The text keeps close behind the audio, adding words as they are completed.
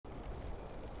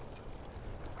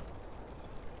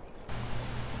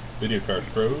Video card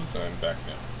froze. I'm back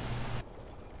now.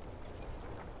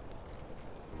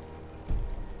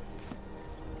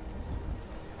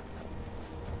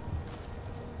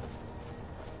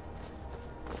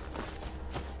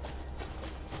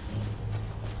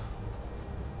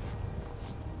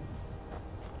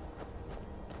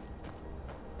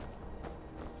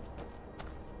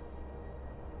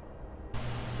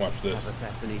 Watch this. Have a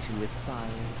fascination with fire,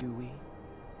 do we?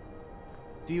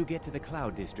 Do you get to the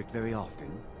Cloud District very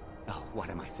often? Oh, what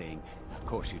am I saying? Of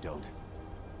course you don't.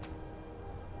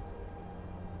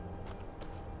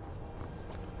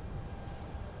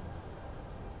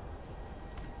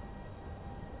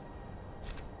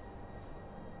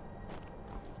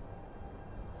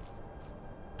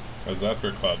 How's that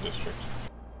for Cloud District?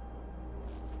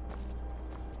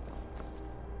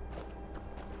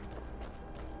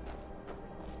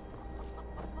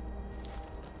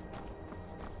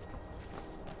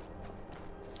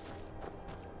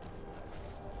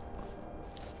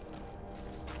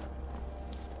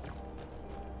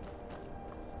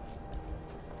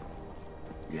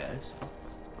 Yes?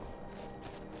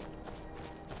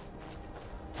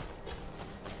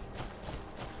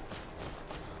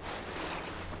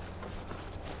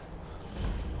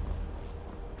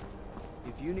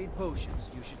 If you need potions,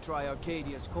 you should try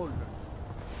Arcadia's cauldron.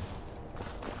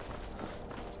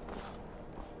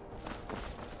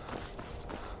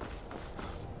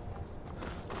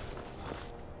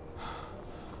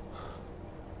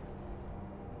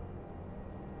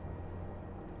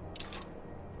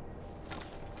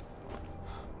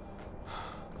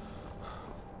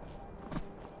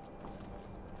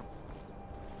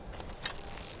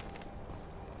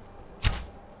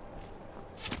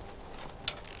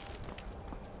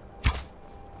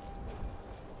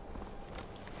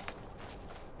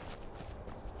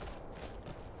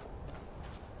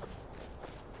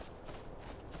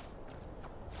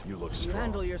 You look You strong.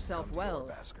 handle yourself Come to well.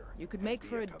 your Vasker. You could make Be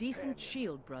for a companion. decent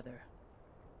shield, brother.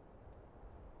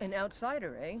 An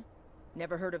outsider, eh?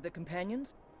 Never heard of the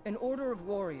Companions? An order of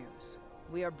warriors.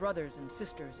 We are brothers and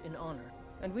sisters in honor,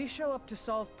 and we show up to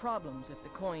solve problems if the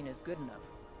coin is good enough.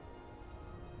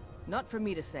 Not for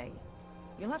me to say.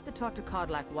 You'll have to talk to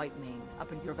Kodlak Whitemane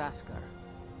up in Jorvaskar.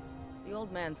 The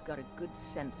old man's got a good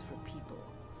sense for people.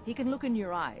 He can look in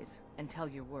your eyes and tell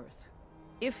your worth.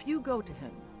 If you go to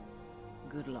him,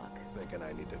 good luck. Thinking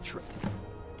I need to trip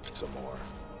some more.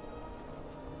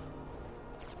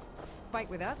 Fight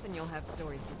with us and you'll have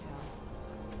stories to tell.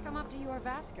 Come up to your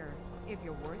Vasker, if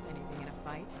you're worth anything in a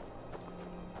fight.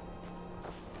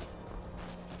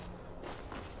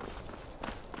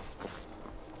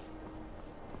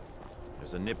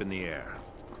 There's a nip in the air.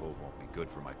 Cold won't be good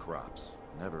for my crops.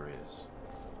 Never is.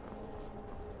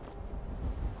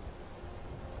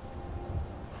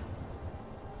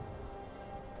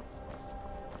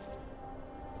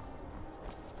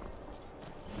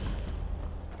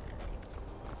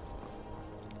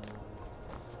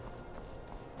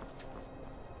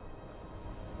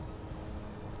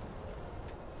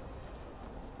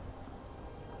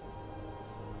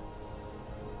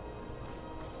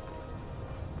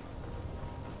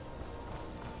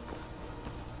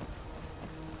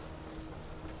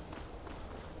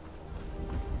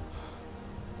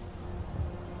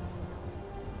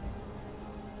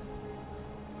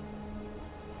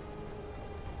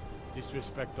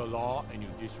 Disrespect the law, and you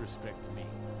disrespect me.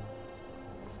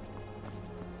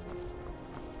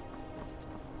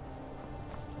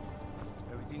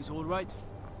 Everything's all right?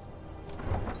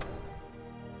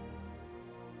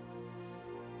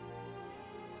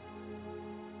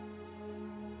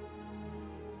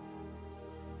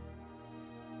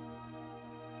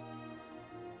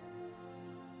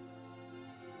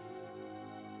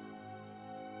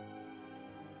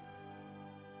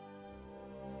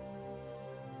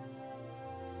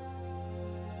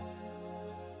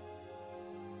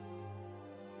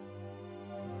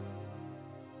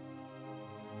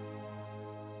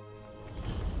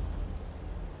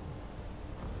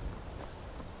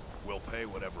 We'll pay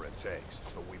whatever it takes,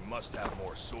 but we must have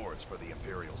more swords for the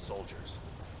Imperial soldiers.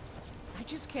 I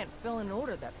just can't fill an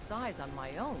order that size on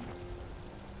my own.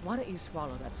 Why don't you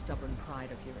swallow that stubborn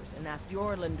pride of yours and ask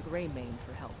Yorland Greymane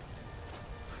for help?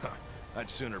 I'd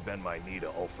sooner bend my knee to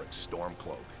Ulfric's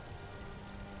Stormcloak.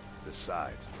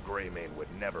 Besides, Greymane would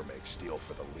never make steel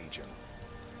for the Legion.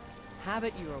 Have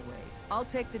it your way. I'll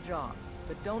take the job,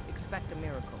 but don't expect a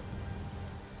miracle.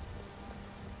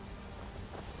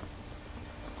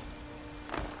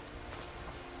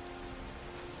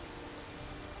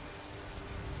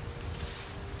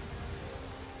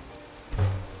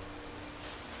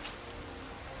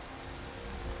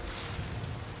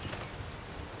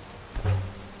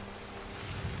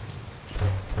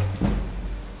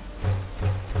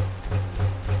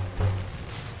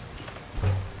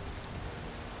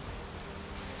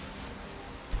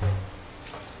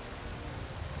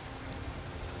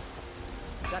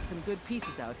 Got some good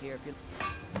pieces out here if you...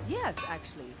 Yes,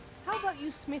 actually. How about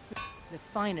you smith me the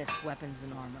finest weapons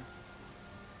and armor?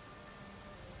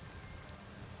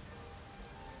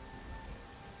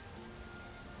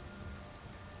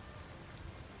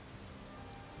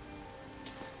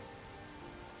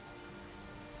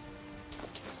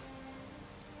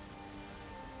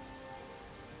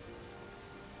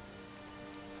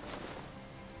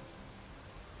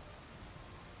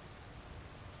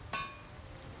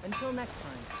 Until next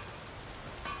time.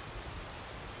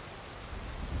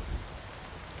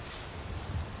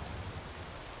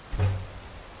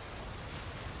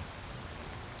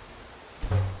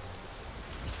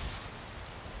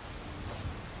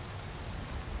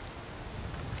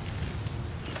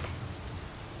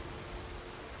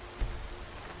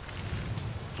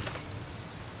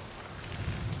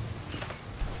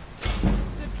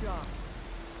 Good job.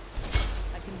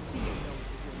 I can see you know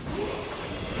what you're doing.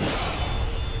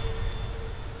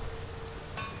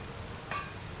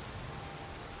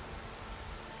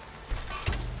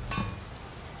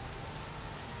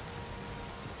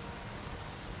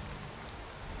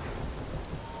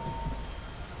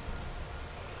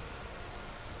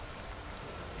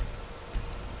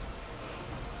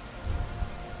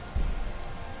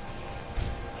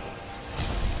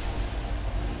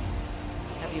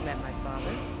 Have you met my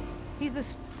father?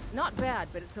 He's not bad,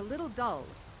 but it's a little dull.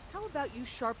 How about you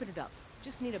sharpen it up?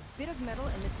 Just need a bit of metal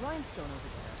and the grindstone over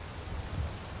there.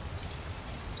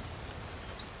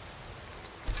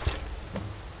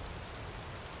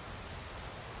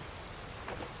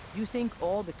 You think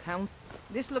all the count?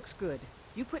 This looks good.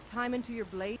 You put time into your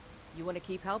blade. You want to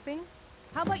keep helping?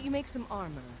 How about you make some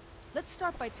armor? Let's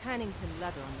start by tanning some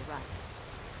leather on the rack.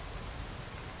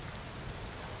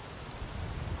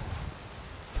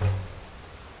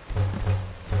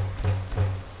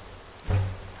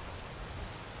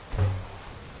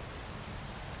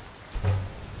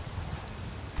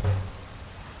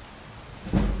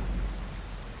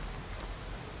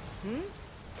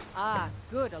 Ah,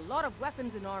 good. A lot of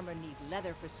weapons and armor need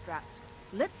leather for straps.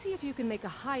 Let's see if you can make a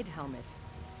hide helmet.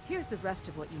 Here's the rest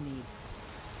of what you need.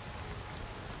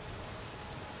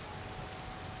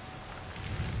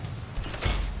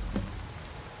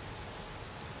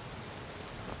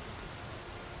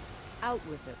 Out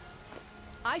with it.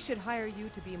 I should hire you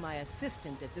to be my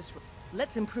assistant at this...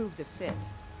 Let's improve the fit.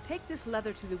 Take this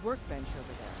leather to the workbench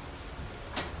over there.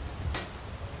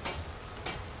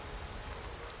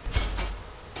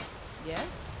 Yes?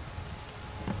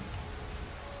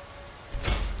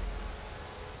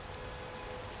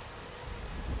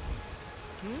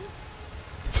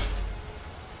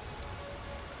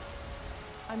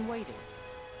 I'm waiting.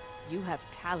 You have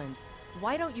talent.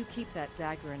 Why don't you keep that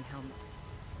dagger and helmet?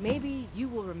 Maybe you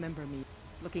will remember me.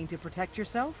 Looking to protect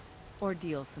yourself or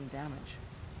deal some damage?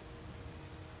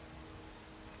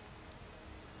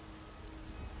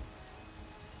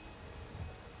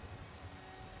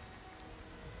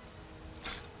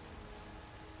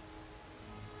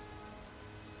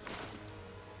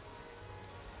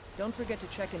 Don't forget to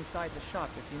check inside the shop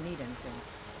if you need anything.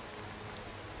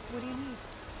 What do you need?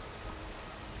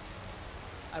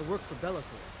 I work for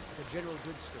Bellathor, at a general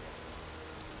goods store.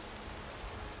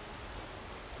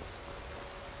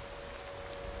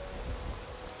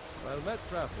 Well met,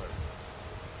 traveler.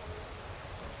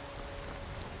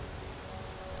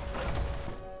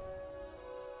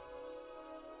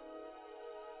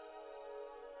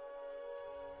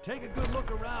 Take a good look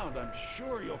around. I'm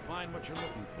sure you'll find what you're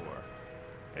looking for.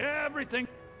 Everything.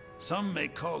 Some may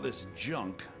call this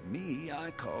junk. Me,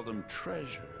 I call them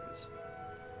treasures.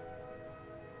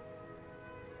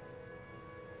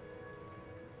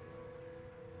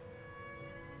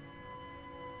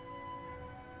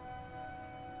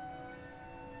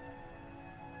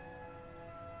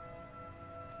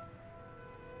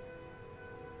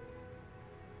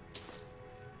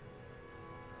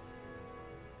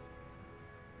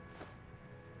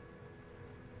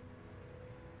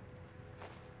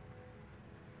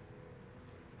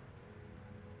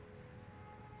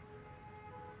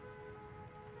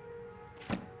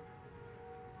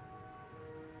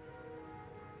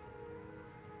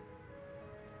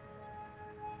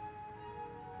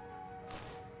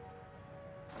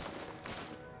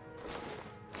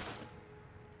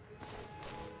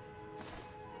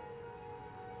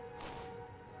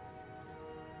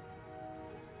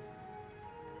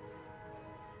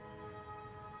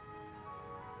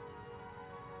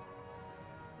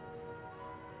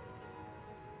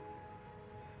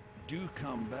 Do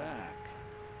come back.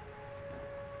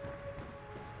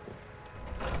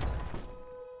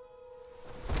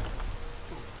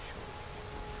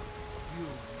 You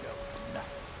know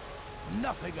nothing.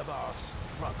 Nothing of our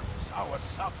struggles, our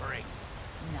suffering?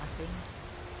 Nothing.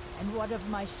 And what of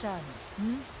my son,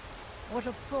 What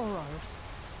of Thorold?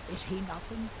 Is he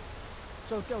nothing?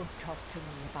 So don't talk to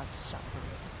me about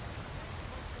suffering.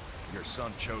 Your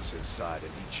son chose his side,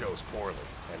 and he chose poorly,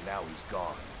 and now he's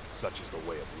gone. Such is the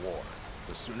way of war.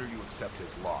 The sooner you accept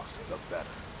his loss, the better.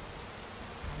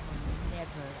 I will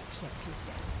never accept his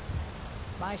death.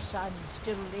 My son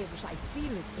still lives. I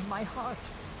feel it in my heart.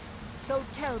 So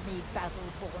tell me,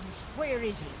 Battleborns, where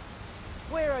is he?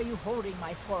 Where are you holding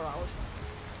my Thorold?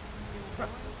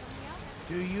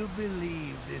 Do you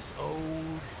believe this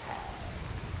old hag?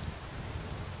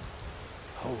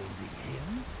 Holding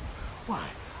him? Why,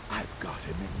 I've got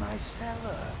him in my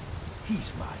cellar.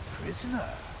 He's my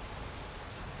prisoner.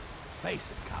 Face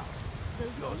it, coward.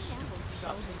 Your stupid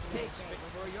son's mistakes.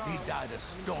 He died a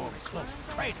storm-close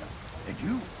traitor. And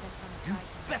you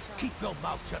best keep your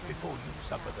mouth shut before you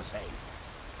suffer the same.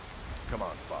 Come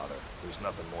on, Father. There's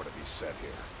nothing more to be said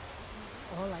here.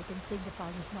 All I can think about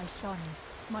is my son,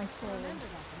 my Thorold.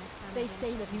 They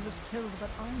say that he was killed, but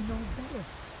I know better.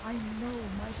 I know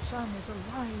my son is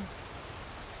alive.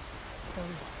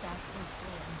 Those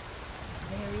Battleborn,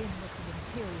 they're in with the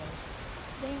Imperials.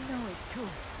 They know it too,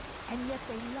 and yet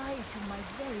they lie to my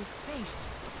very face.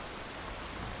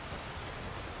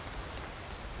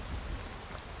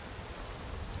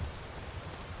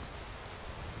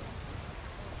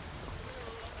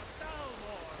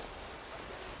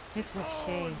 It's a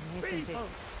shame, isn't it?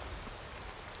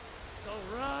 So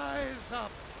rise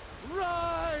up,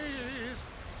 rise!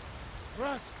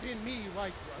 Trust in me,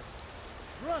 Whiterun.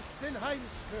 Trust in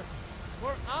Heinster,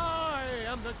 for I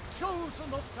am the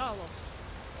chosen of Talos.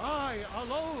 I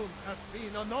alone have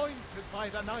been anointed by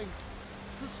the Ninth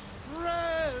to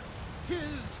spread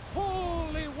his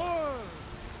holy word.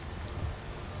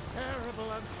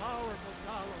 Terrible and powerful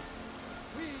Talos,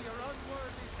 we, your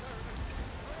unworthy servants,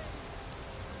 pray.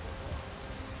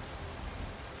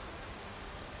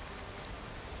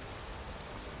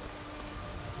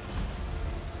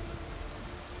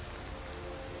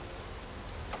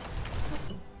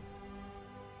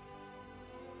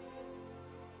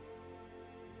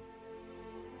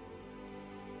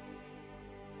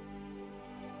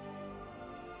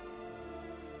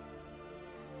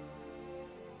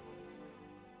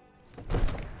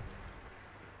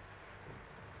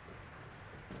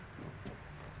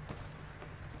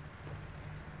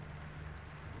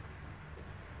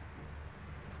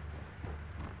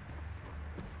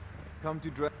 Come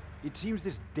to Dwemer. It seems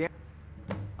this damn...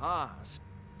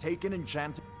 take an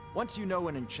enchanter. Once you know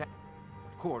an enchant...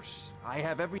 Of course, I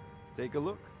have every... Take a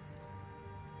look.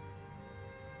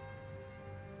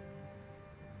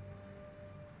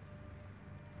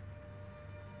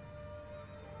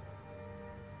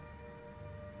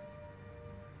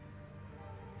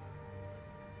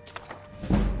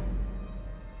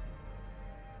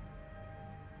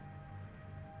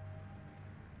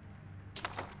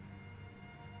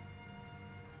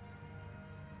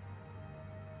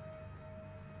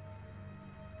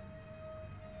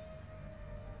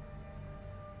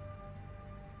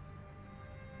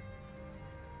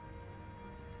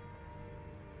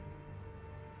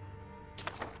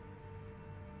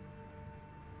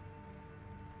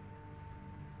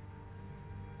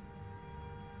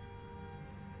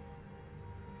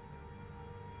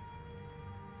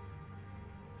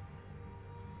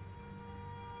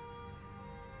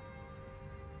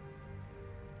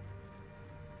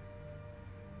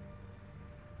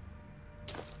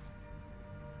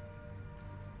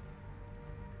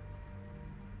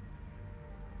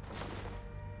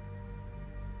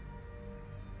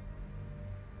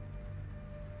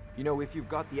 You know, if you've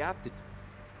got the aptitude...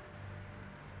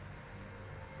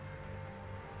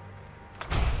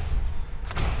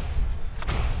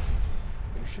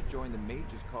 You should join the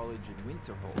Mages College in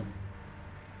Winterhold.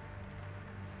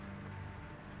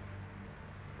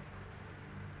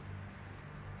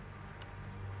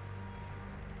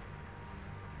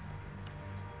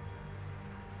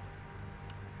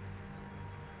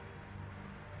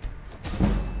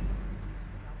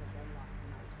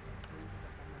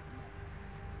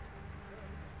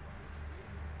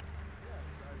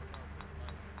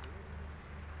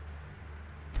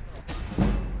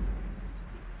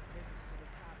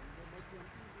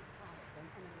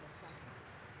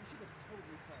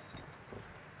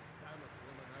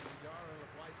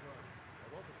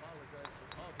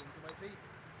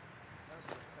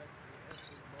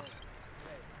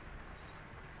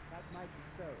 Might be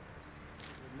so. It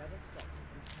will never stop me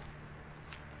from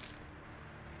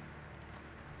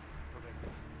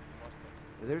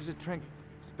trying. There's a trick.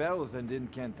 Spells and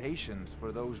incantations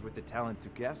for those with the talent to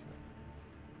cast them.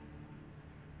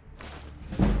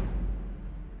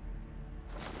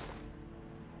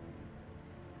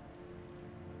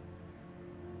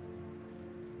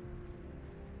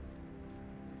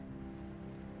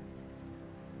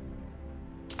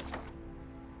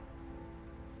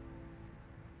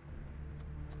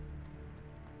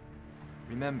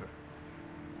 Remember,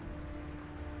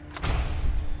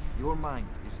 your mind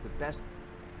is the best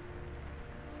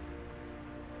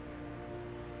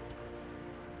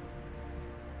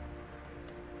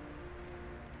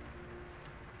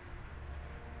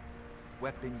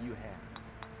weapon you have.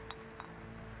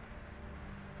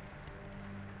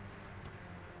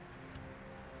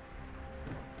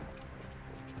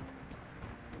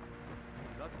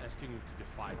 I'm not asking you to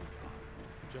defy the Jarl,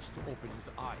 just to open his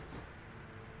eyes.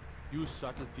 Use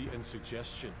subtlety and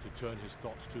suggestion to turn his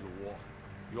thoughts to the war.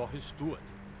 You're his steward.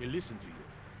 He'll listen to you.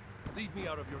 Leave me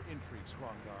out of your intrigues,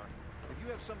 Hrongar. If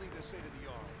you have something to say to the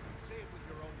Jarl, say it with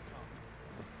your own tongue.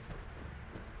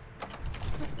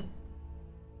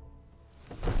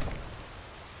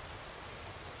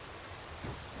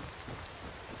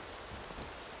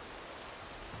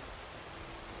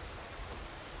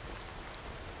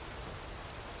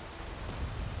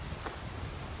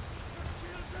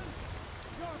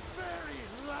 You're very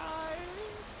lying!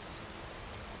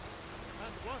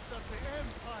 And what does the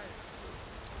Empire do?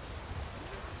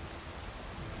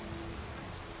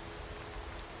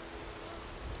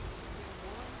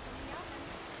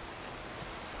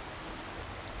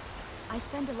 I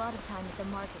spend a lot of time at the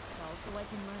market stall so I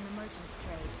can learn the merchant's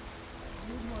trade.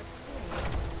 I need more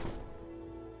experience.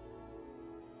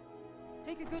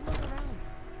 Take a good look around.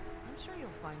 I'm sure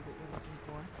you'll find what you're looking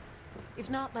for. If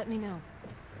not, let me know.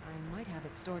 I might have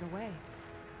it stored away.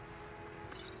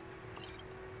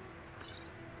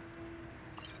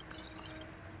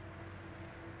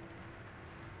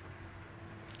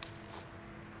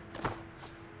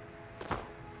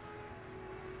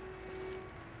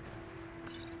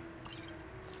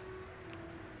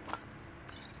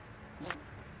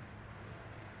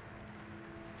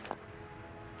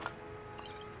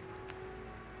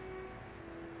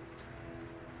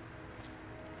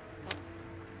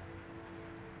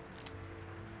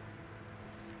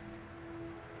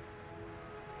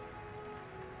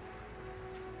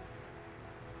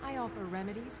 I offer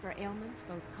remedies for ailments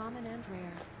both common and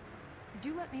rare.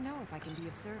 Do let me know if I can be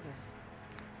of service.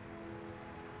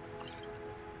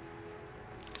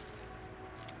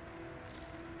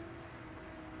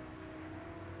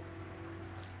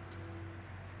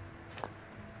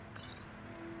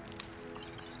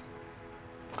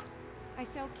 I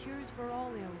sell cures for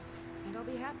all ills, and I'll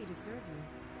be happy to serve you.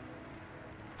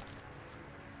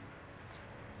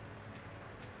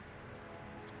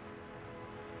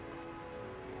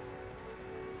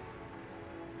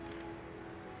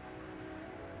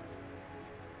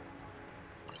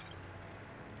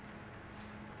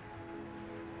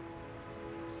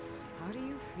 How do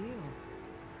you feel?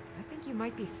 I think you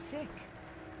might be sick.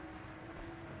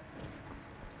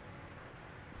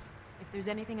 If there's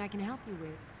anything I can help you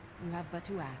with, you have but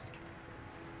to ask.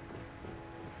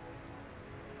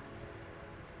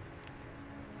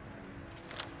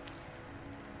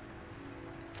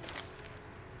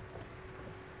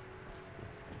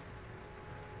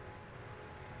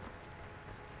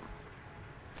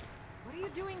 What are you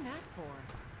doing that for?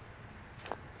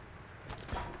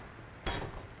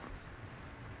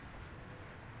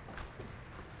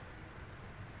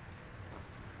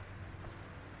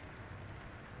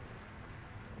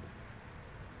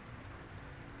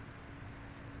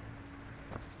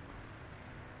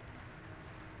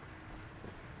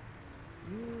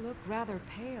 You look rather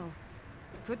pale.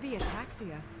 Could be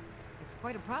ataxia. It's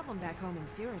quite a problem back home in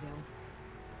Cyrodiil.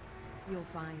 You'll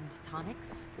find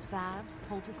tonics, salves,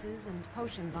 poultices, and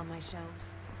potions on my shelves.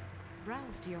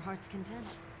 Browse to your heart's content.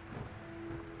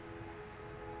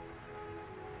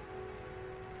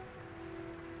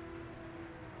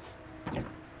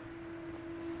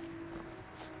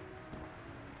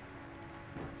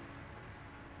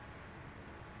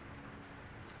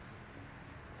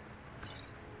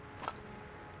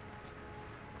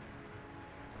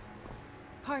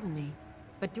 Pardon me,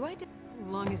 but do I do— as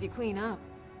long as you clean up.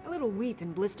 A little wheat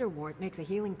and blisterwort makes a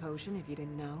healing potion if you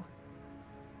didn't know.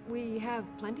 We have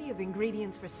plenty of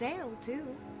ingredients for sale, too.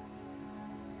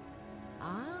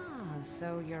 Ah,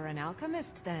 so you're an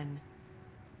alchemist, then.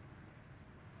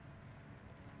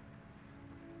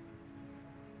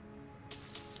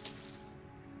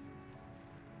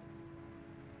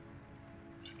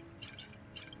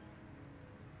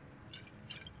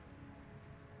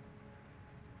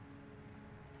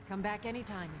 Come back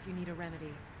anytime if you need a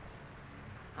remedy.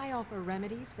 I offer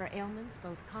remedies for ailments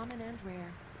both common and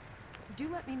rare. Do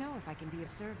let me know if I can be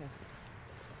of service.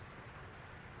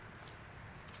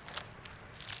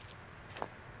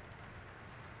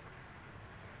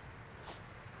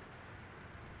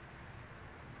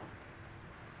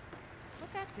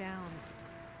 Put that down.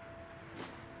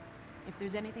 If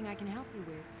there's anything I can help you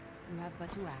with, you have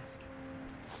but to ask.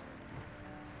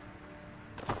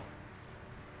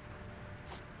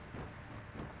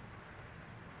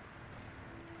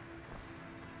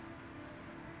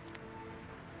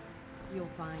 You'll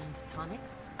find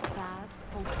tonics, salves,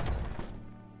 poultices.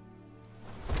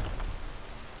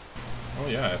 Oh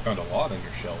yeah, I found a lot on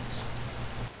your shelves.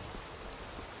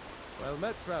 Well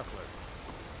met, traveler.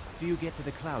 Do you get to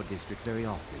the Cloud District very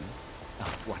often?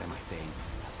 Oh, what am I saying?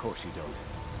 Of course you don't.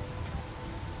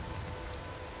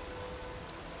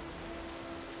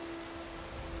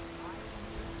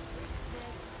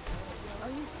 Are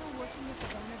you still working with the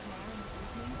Dwemer man in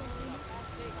the evenings, I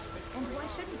think? And why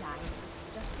shouldn't I?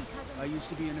 Just because I used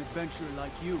to be an adventurer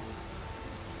like you,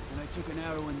 and I took an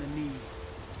arrow in the knee.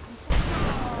 I'm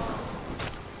sorry.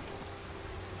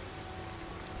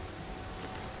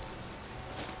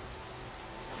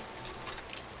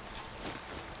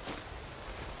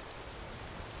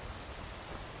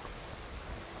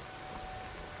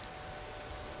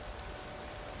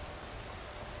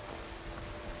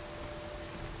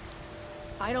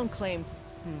 I don't claim,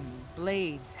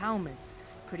 blades, helmets,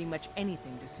 pretty much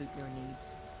anything to suit your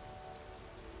needs.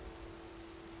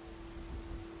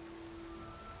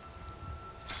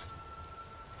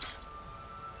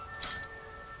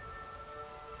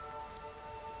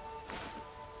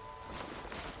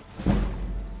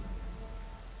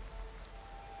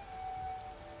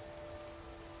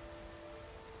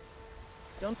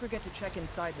 Don't forget to check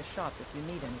inside the shop if you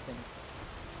need anything.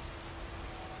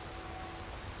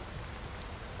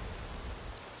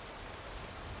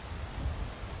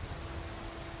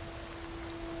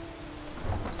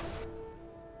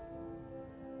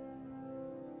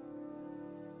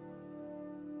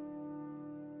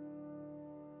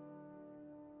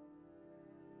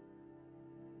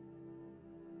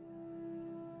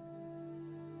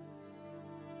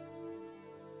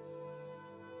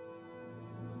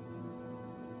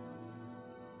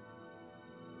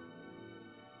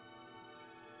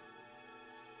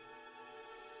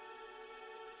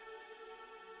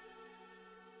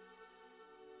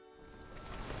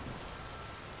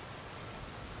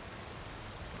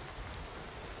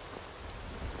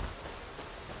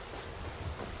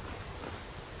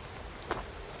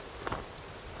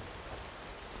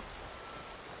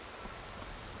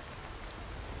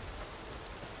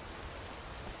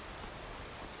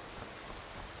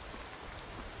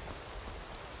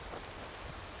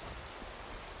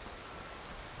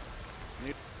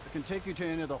 I can take you to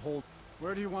any of the hold.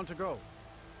 Where do you want to go?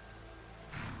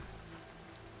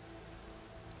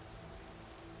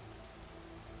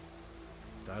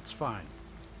 That's fine.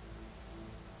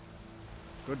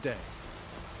 Good day.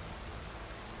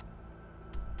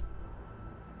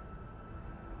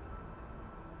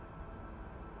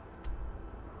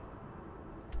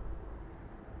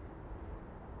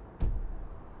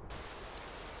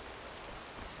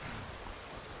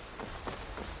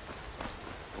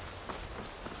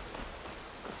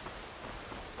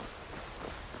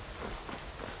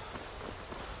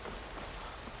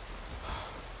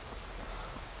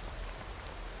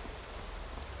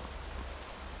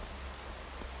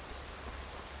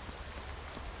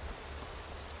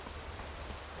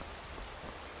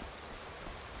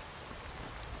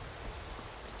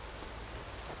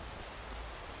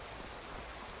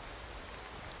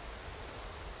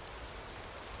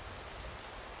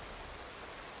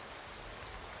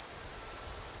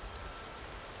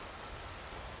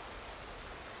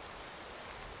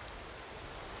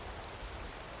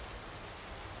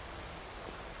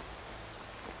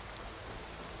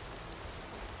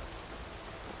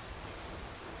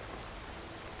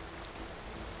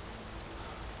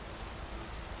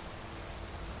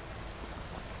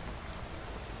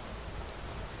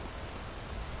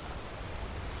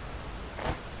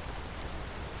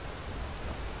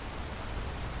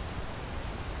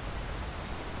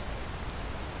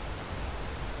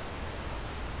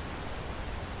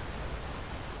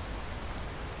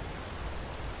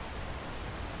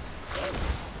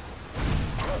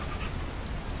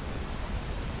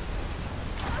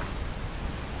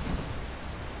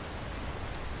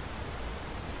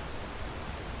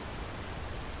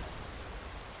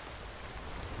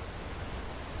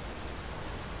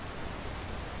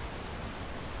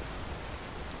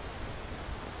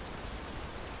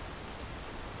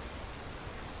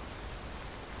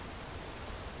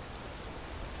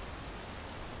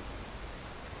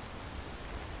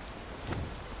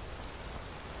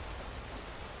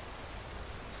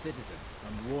 Citizen,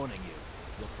 I'm warning you.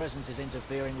 Your presence is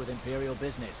interfering with Imperial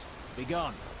business. Be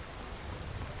gone.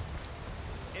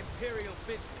 Imperial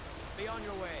business. Be on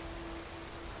your way.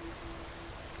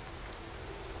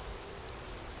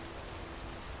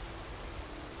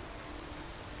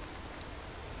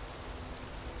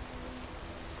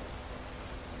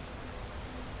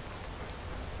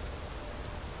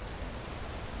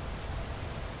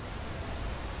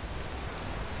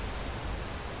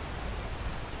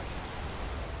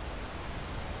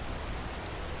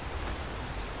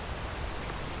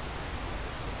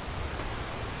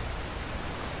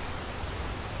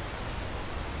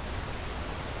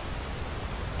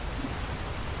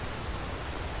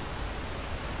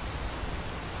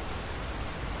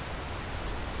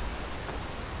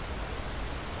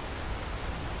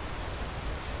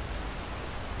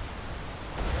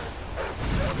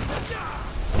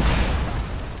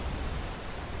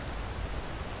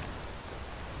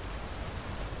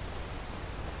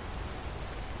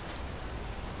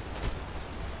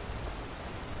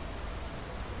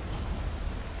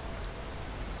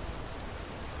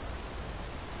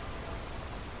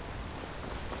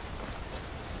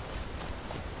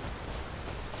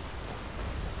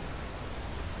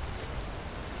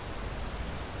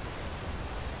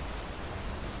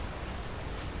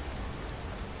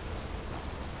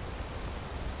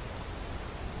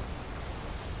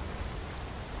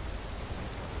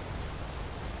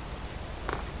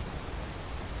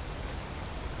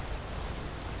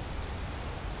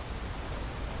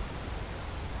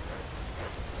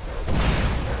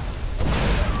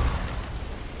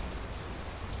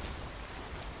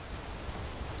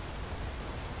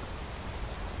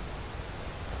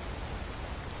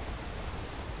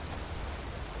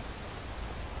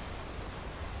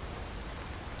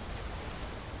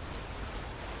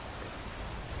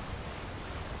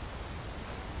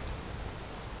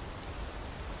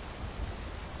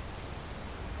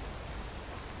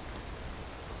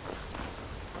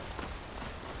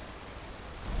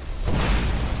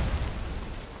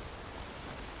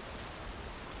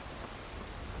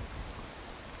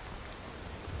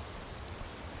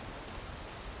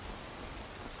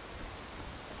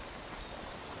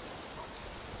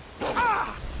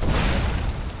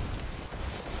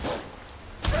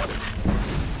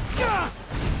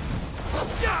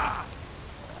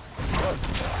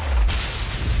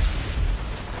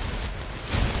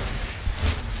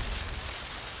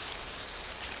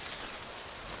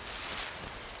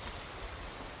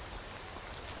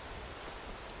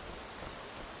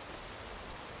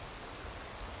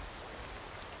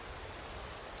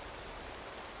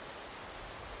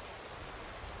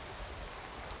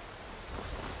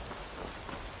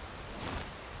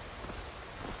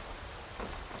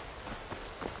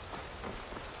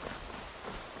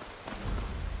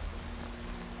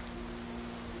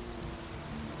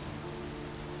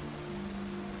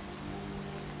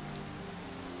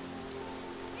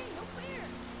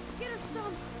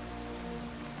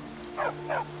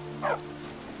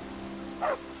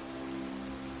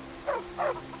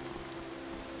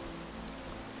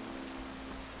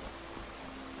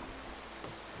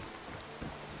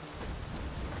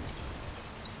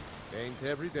 Ain't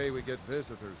every day we get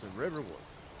visitors in Riverwood.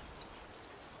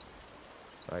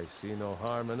 I see no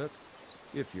harm in it,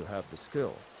 if you have the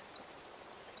skill.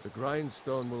 The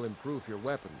grindstone will improve your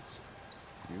weapons.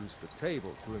 Use the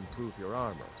table to improve your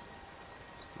armor.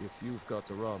 If you've got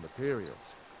the raw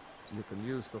materials, you can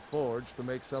use the forge to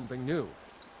make something new.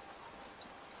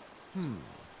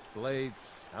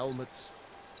 Blades, helmets,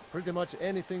 pretty much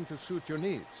anything to suit your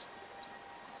needs.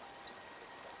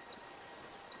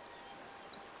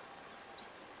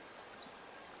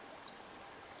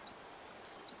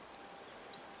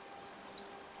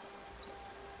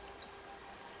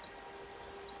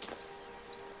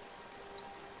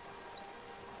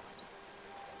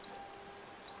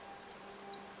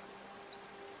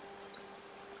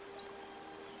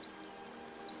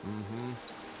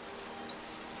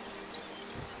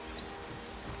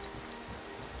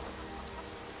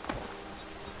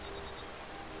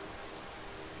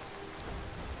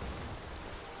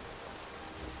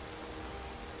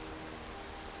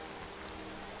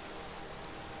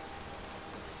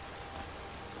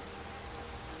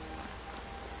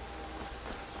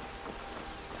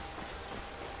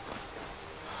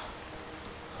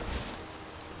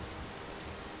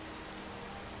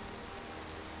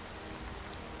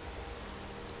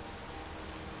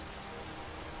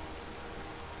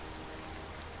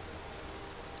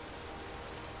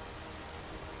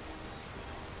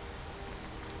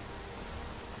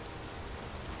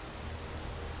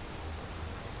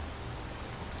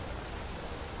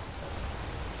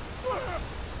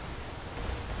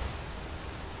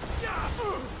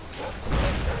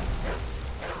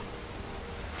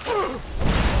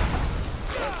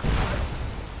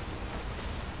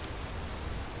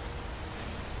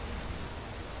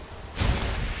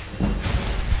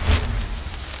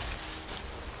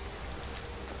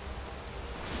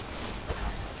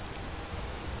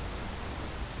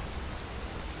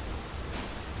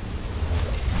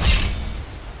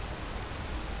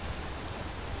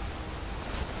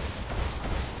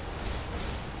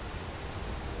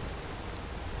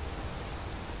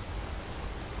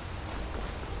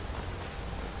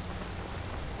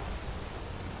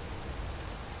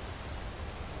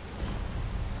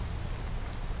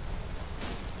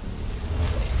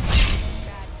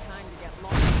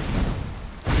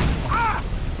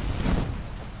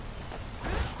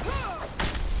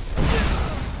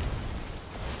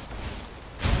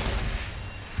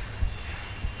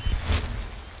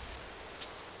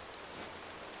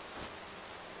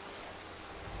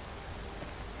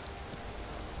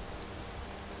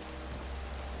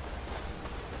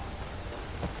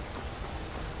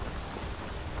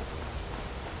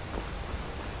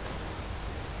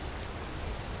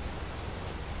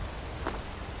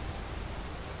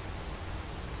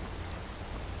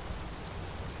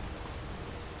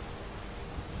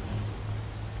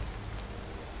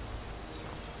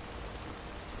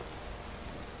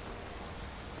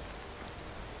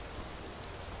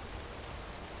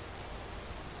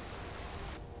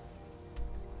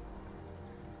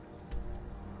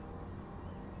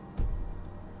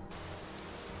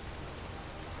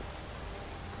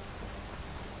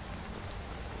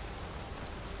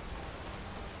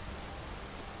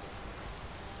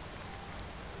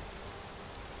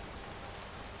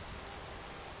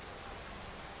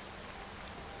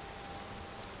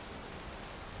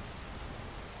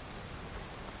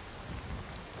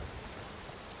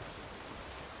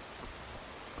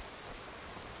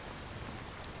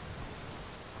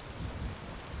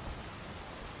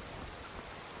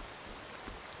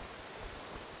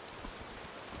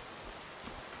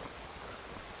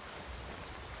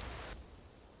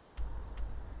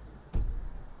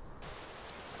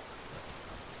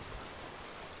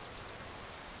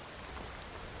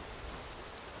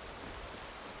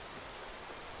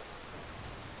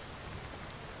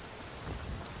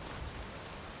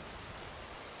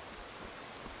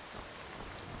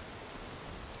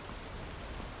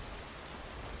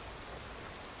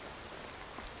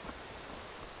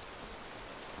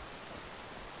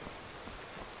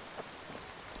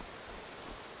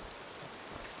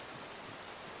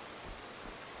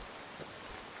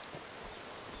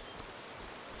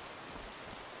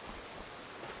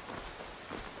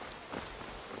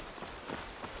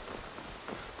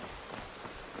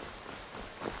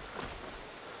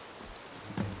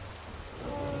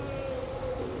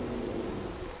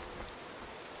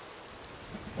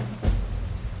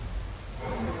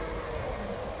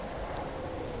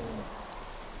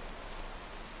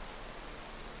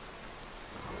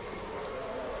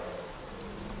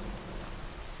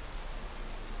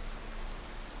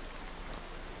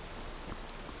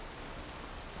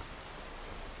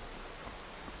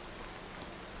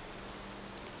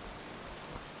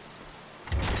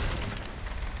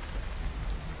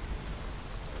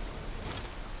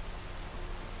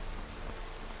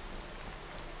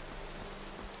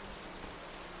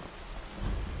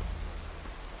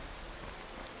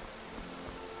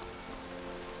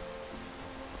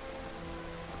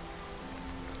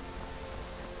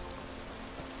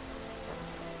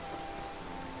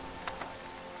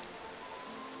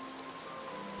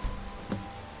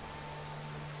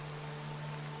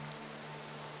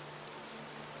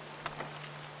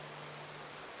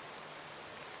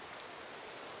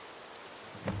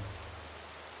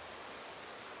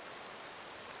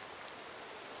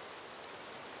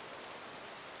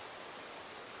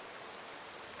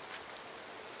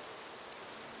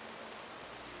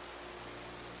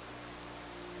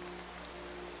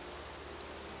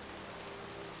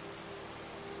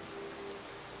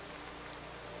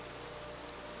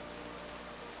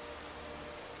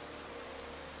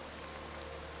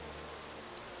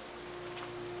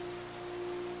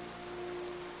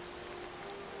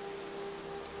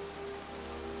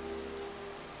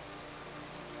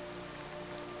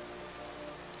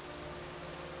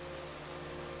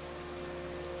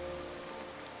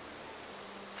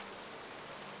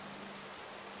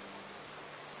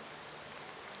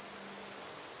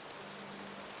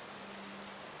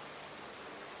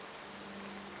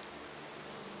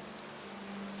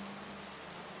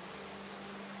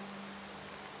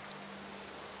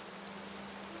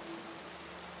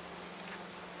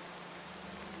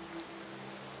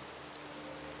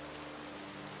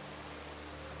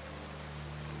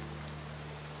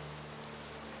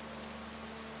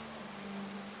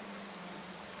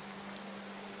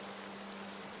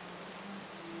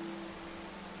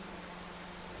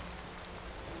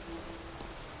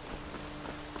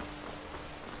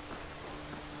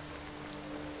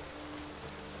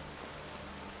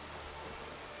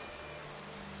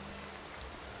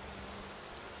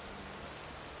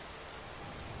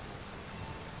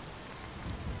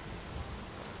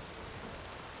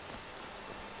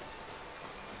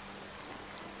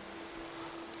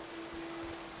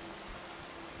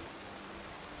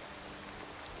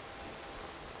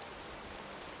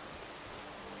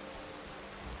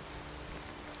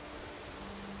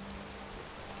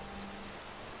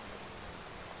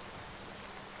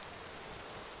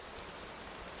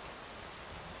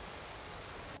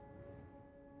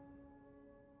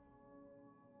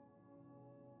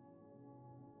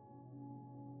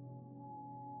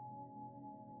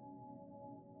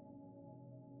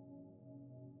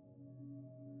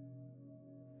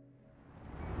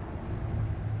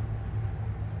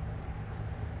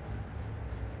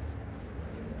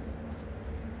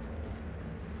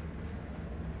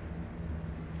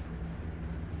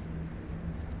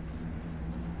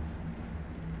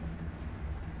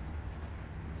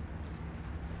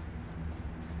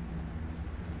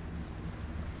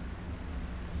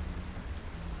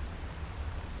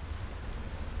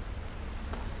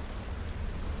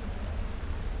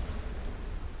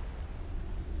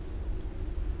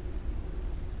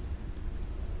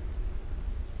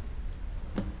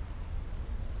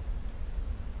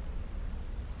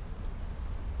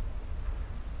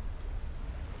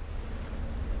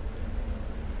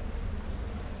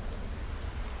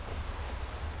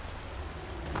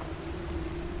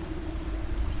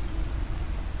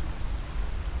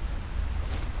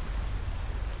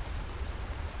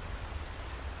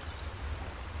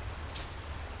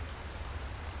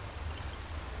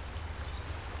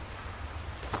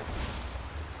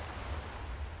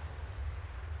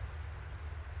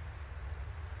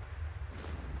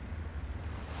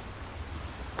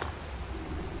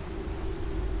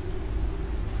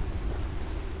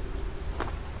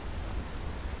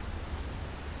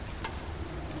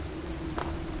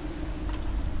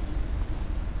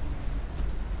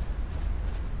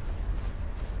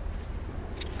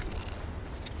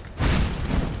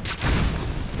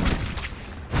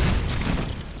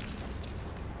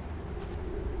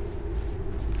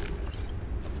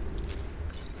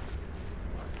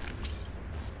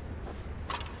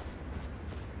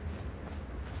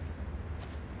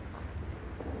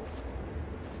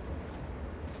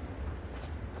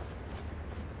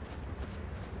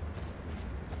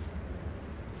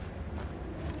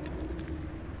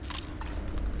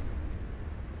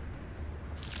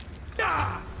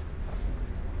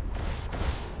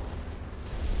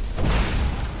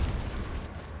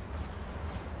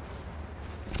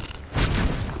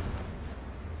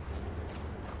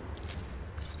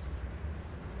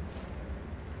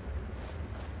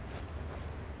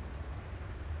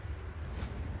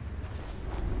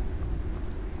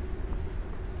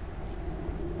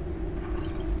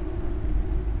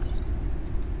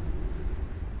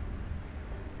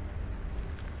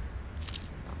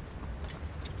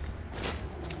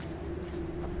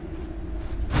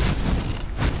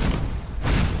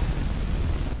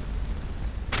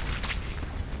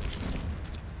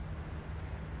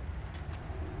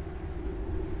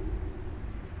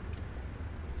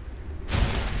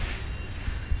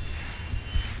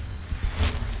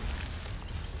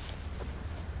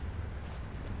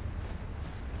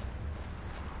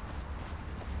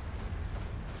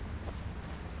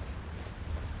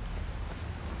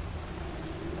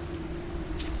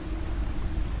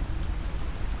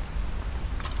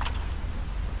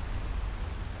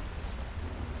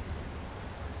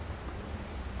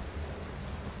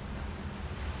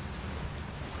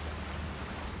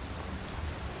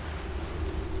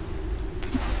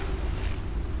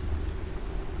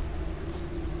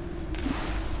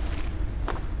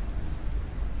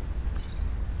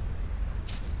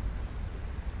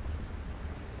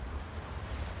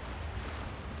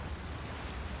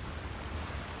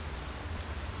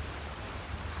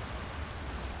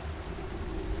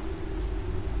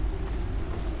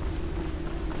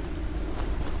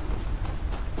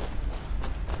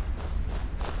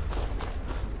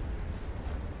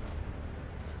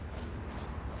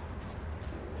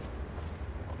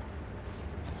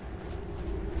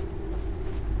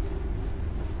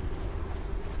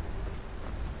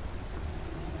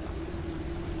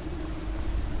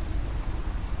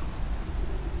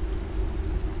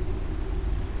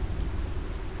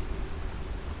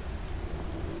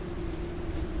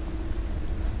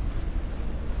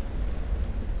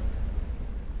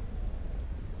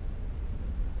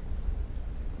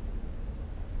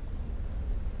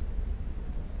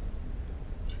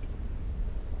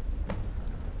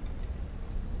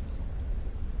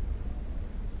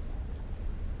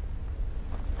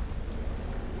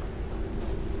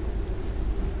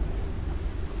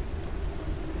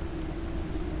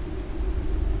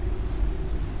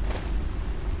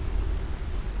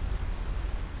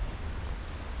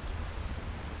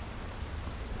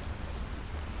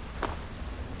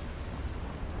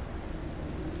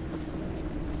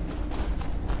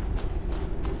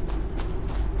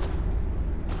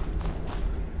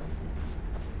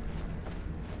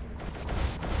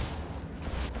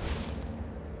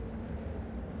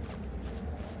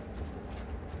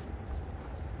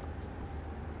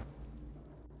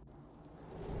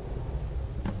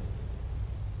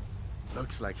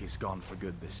 Looks like he's gone for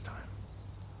good this time.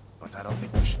 But I don't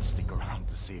think we should stick around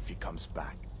to see if he comes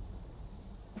back.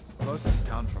 Closest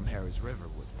town from here is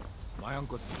Riverwood. My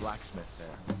uncle's a blacksmith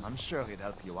there. I'm sure he'd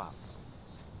help you out.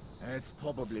 It's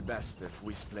probably best if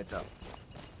we split up.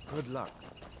 Good luck.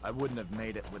 I wouldn't have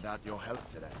made it without your help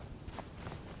today.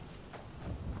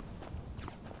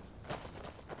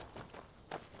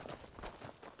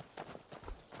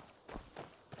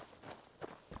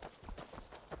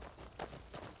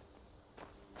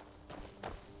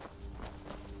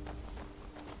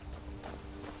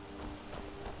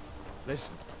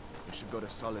 Listen, you should go to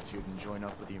Solitude and join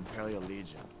up with the Imperial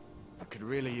Legion. We could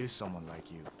really use someone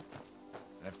like you.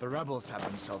 And if the rebels have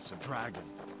themselves a dragon,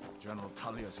 General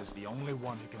Tullius is the only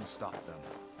one who can stop them.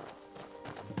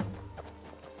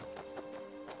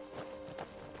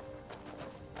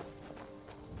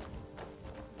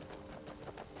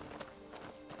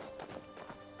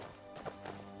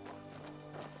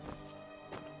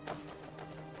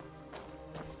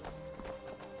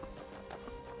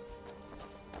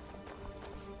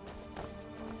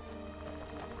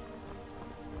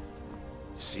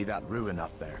 See that ruin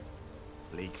up there?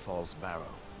 Bleak Falls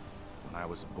Barrow. When I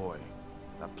was a boy,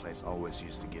 that place always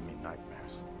used to give me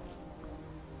nightmares.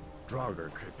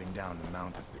 Draugr creeping down the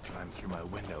mountain to climb through my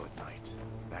window at night.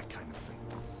 That kind of thing.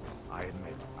 I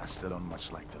admit, I still don't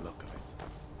much like the look of it.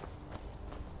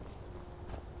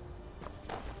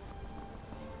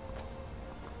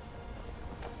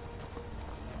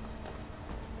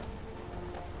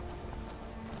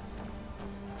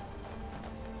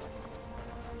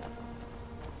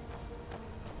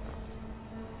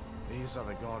 These are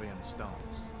the Guardian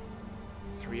Stones.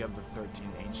 3 of the 13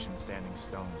 ancient standing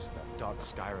stones that dot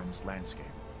Skyrim's landscape.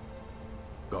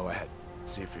 Go ahead,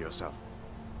 see for yourself.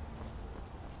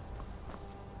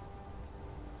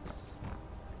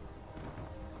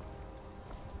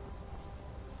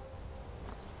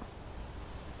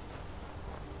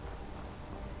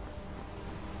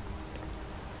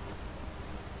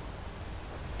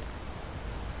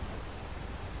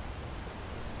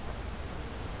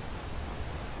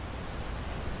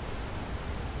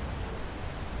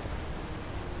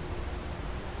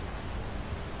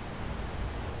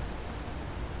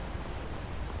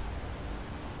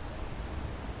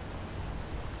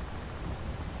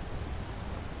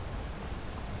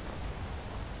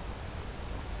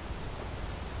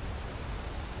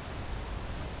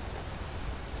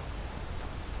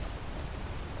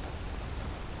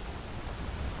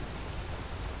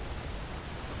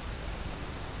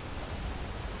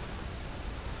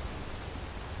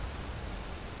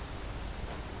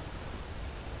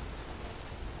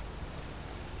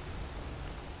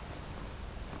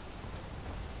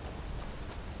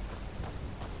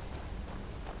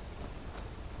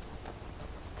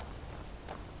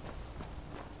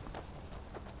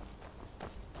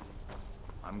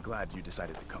 I'm glad you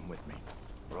decided to come with me.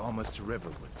 We're almost to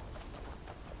Riverwood.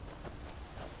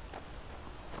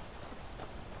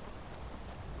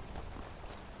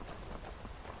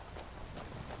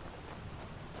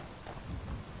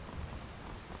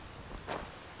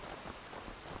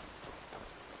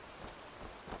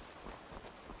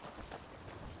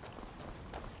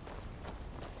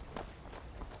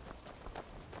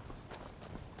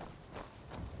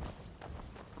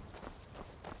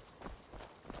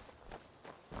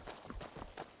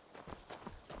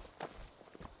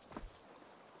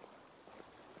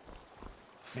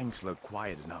 Things look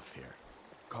quiet enough here.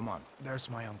 Come on, there's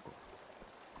my uncle.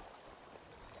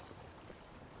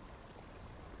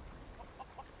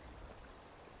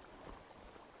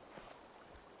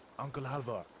 Uncle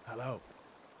Halvar, hello.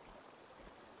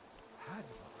 Hadvar,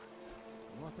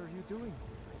 what are you doing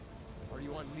here? Are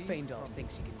you on leave? Feindal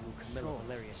thinks he can woo Camilla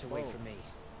Valerius away from me.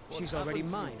 She's already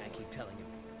mine, I keep telling him.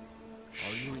 Shh,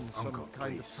 Are you in some Uncle,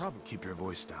 kind please, of trouble? keep your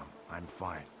voice down. I'm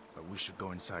fine, but we should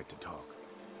go inside to talk.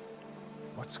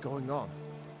 What's going on?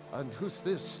 And who's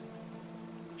this?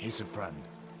 He's a friend.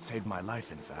 Saved my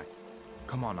life, in fact.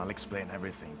 Come on, I'll explain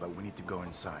everything, but we need to go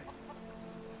inside.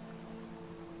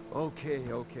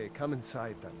 Okay, come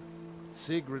inside then.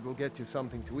 Sigrid will get you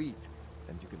something to eat,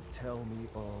 and you can tell me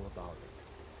all about it.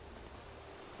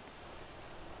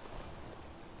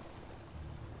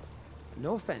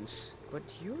 No offense, but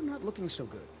you're not looking so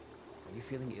good. Are you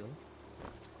feeling ill?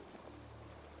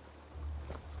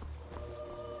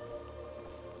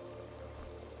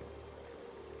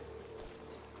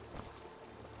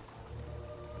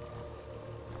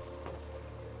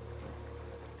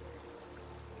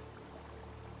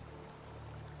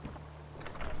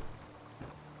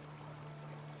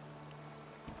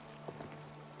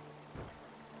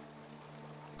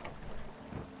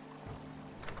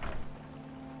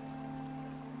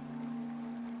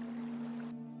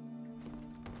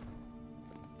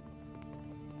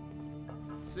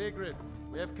 Sigrid,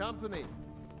 we have company.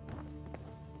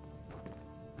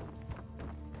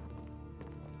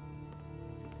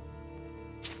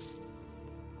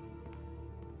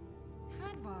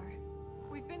 Hadvar,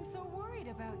 we've been so worried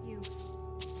about you.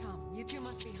 Come, you two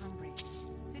must be hungry.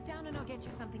 Sit down and I'll get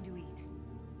you something to eat.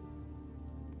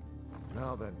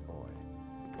 Now then, boy.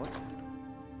 What?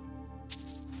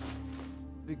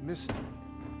 Big mystery.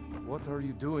 What are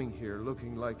you doing here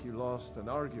looking like you lost an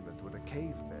argument with a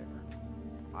cave bear?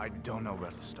 I don't know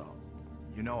where to start.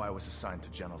 You know I was assigned to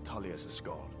General Tullius'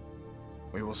 guard.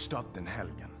 We were stopped in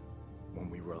Helgen when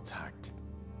we were attacked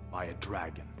by a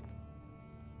dragon.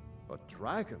 A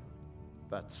dragon?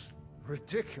 That's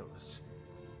ridiculous.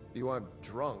 You aren't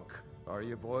drunk, are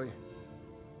you, boy?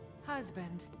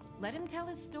 Husband, let him tell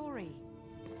his story.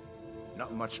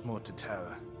 Not much more to tell.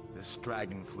 This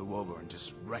dragon flew over and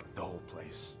just wrecked the whole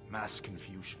place. Mass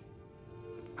confusion.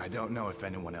 I don't know if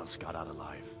anyone else got out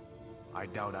alive. I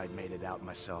doubt I'd made it out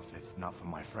myself if not for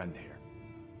my friend here.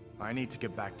 I need to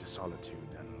get back to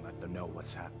Solitude and let them know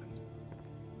what's happened.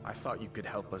 I thought you could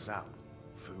help us out.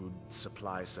 Food,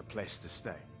 supplies, a place to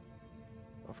stay.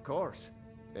 Of course.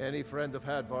 Any friend of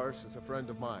Hadvar's is a friend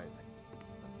of mine.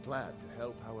 I'm glad to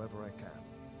help however I can.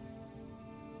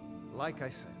 Like I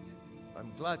said,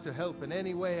 I'm glad to help in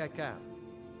any way I can.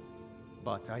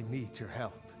 But I need your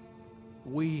help.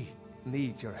 We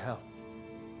need your help.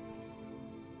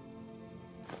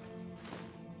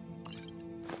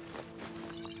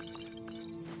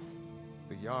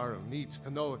 The Jarl needs to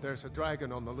know if there's a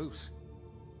dragon on the loose.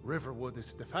 Riverwood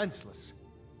is defenseless.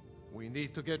 We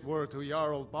need to get word to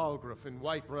Jarl Balgruuf in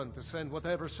Whiterun to send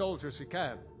whatever soldiers he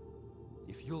can.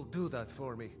 If you'll do that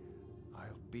for me,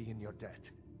 I'll be in your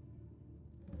debt.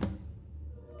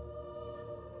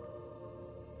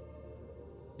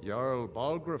 Jarl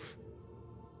Balgruuf?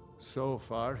 So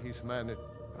far, he's managed.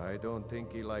 I don't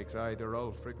think he likes either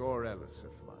Ulfric or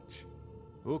Elisif much.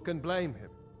 Who can blame him?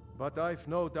 But I've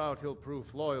no doubt he'll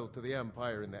prove loyal to the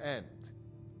Empire in the end.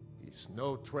 He's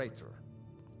no traitor.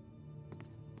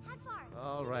 Hadvar,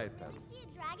 All right, did you then. really see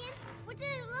a dragon? What did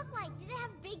it look like? Did it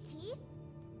have big teeth?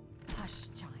 Hush,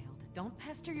 child. Don't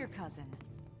pester your cousin.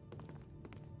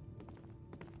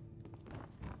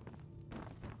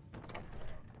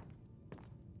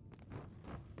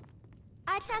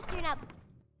 I trust you now.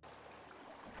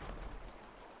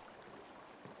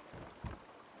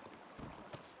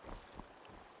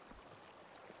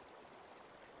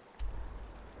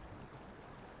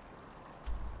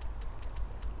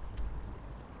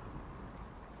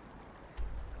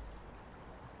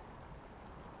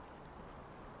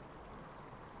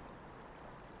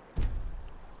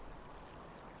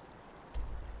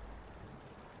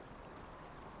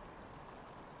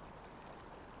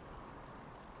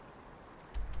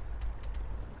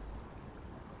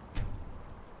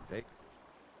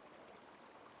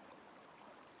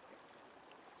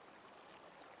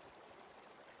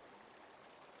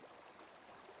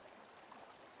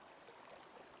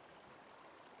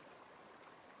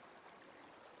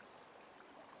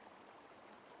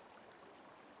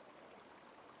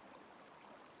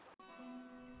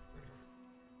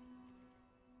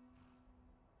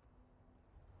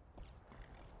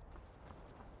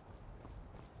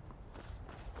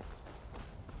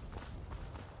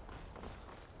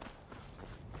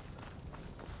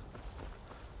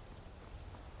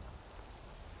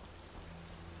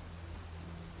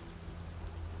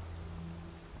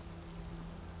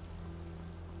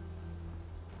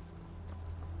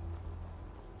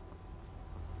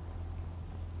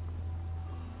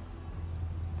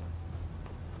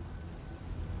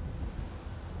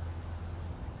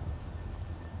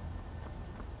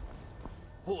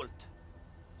 Halt!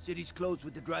 City's closed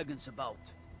with the dragons about.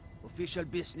 Official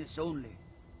business only.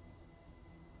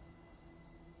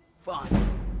 Fine.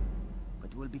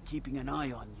 But we'll be keeping an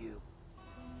eye on you.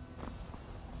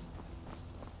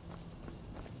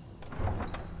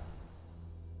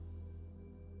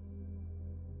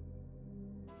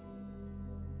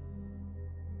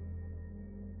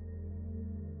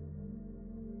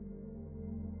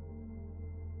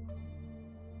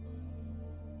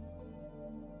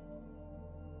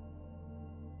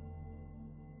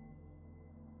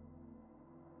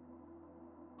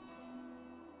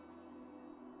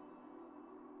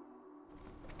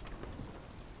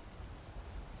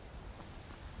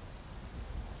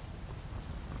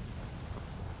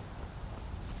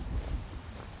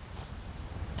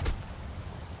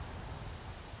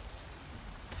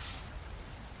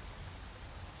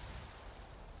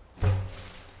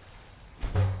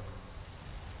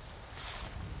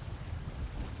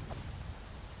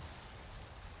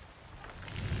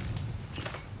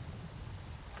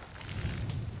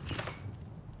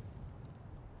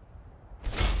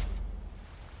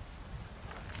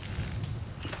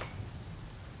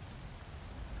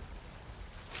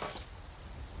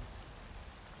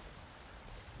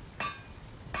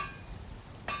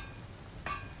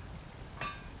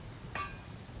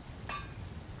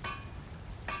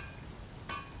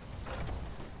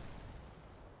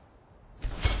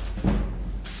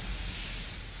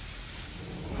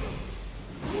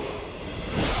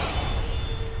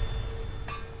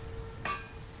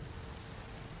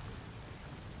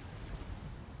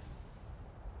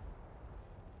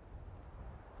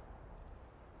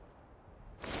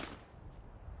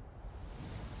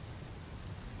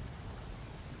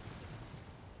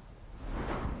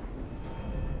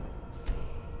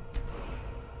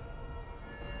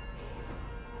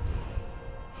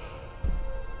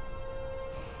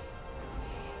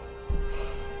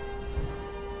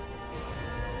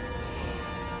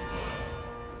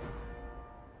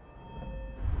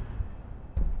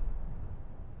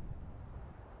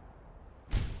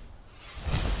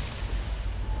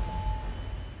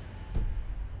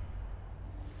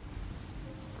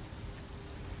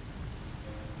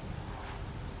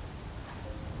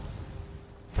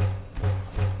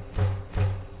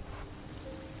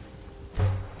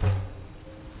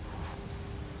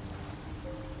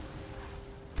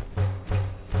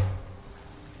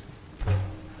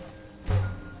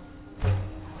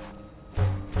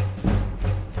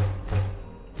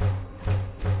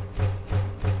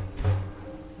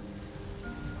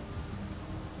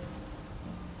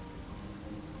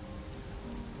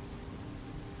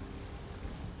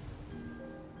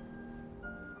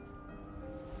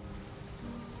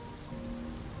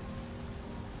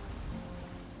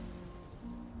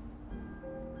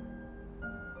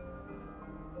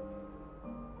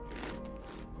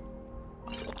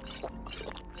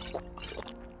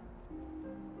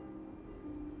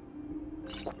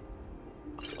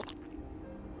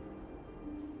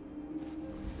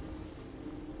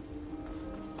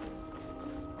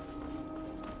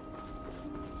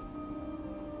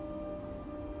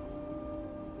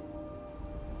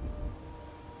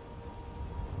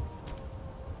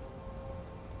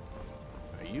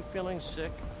 Are you feeling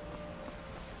sick?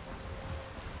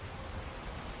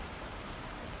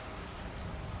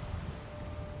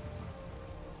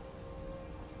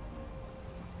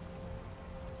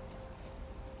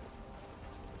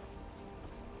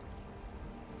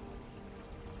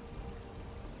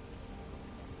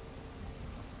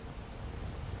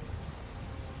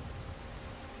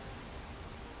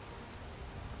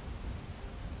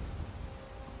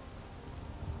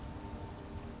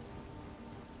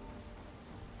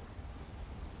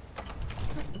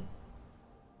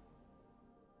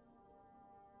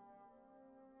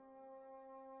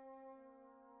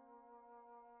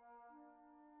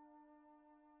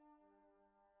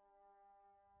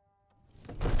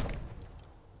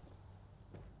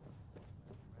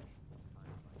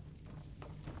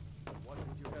 What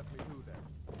would you have me do then?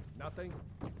 Nothing?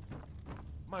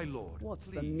 My lord, What's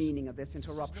the please. meaning of this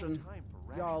interruption? This is no time for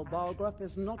rash Jarl action. Balgruuf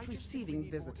is not I just think we receiving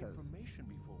need more visitors. information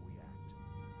before we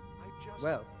act. I just...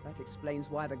 Well, that explains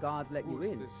why the guards let you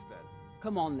Who's in. this then?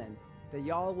 Come on then. The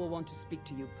Jarl will want to speak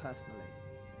to you personally.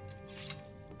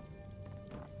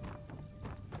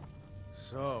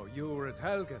 So, you were at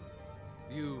Helgen.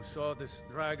 You saw this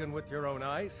dragon with your own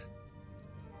eyes?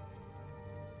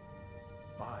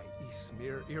 By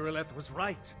Ysmir, Irileth was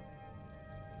right.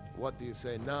 What do you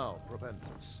say now,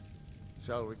 Proventus?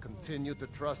 Shall we continue to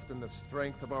trust in the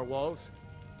strength of our walls?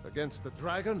 Against the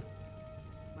dragon?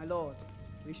 My lord,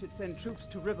 we should send troops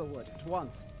to Riverwood at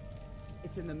once.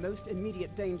 It's in the most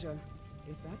immediate danger.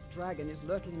 If that dragon is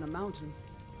lurking in the mountains...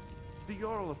 The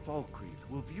Jarl of Falkreath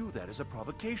will view that as a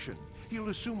provocation. He'll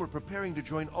assume we're preparing to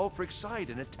join Ulfric's side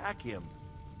and attack him.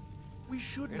 We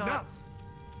should not... Enough!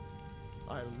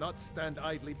 I'll not stand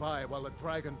idly by while a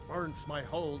dragon burns my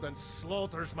hold and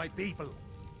slaughters my people.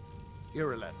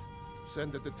 Irileth,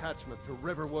 send a detachment to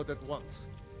Riverwood at once.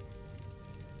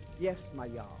 Yes, my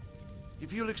Jarl.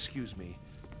 If you'll excuse me,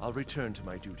 I'll return to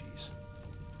my duties.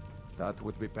 That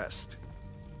would be best.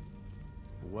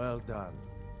 Well done.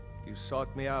 You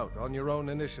sought me out on your own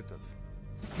initiative.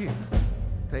 Here,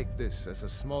 take this as a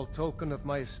small token of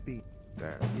my esteem.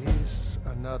 There is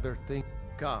another thing.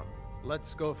 Come,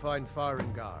 let's go find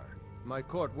Farengar, my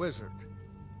court wizard.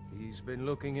 He's been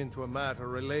looking into a matter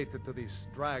related to these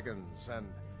dragons and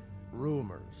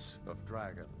rumors of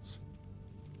dragons.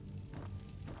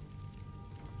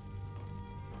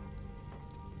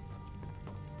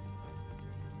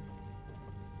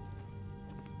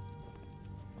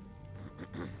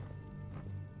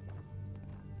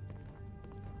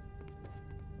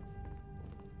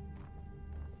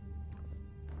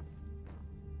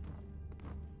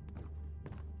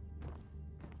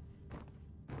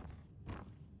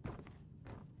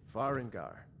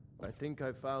 Farengar, I think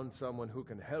I found someone who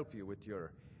can help you with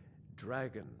your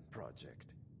dragon project.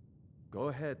 Go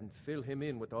ahead and fill him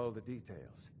in with all the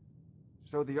details.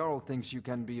 So the Jarl thinks you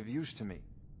can be of use to me.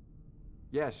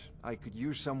 Yes, I could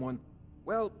use someone...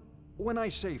 Well, when I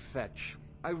say fetch,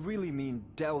 I really mean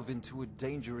delve into a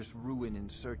dangerous ruin in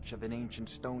search of an ancient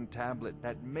stone tablet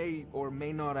that may or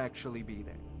may not actually be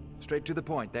there. Straight to the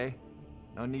point, eh?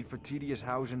 No need for tedious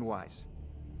hows and whys.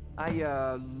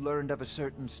 I, learned of a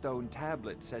certain stone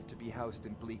tablet said to be housed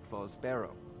in Bleak Falls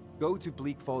Barrow. Go to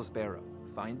Bleak Falls Barrow,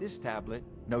 find this tablet,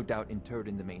 no doubt interred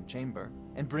in the main chamber,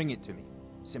 and bring it to me.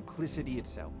 Simplicity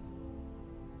itself.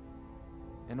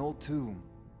 An old tomb.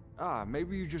 Ah,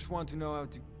 maybe you just want to know how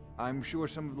to... I'm sure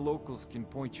some of the locals can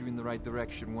point you in the right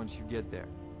direction once you get there.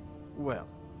 Well,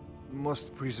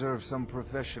 must preserve some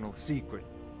professional secret.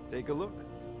 Take a look.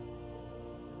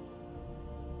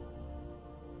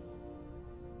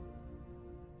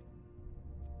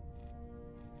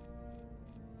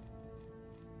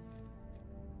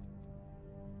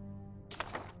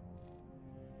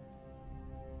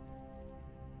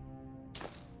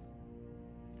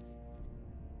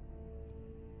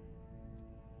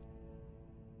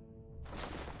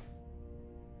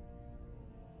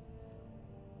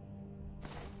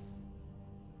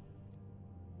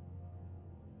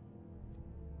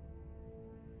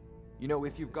 You know,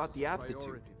 if you've got the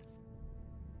aptitude,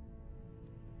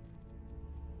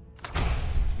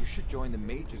 you should join the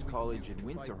Mages College in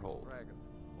Winterhold.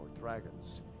 Or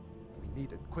dragons. We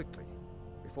need it quickly,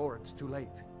 before it's too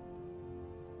late.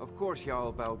 Of course,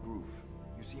 Jarl Balgruf.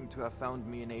 You seem to have found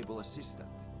me an able assistant.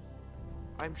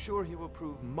 I'm sure he will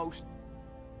prove most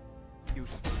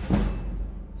useful.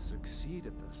 Succeed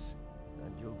at this,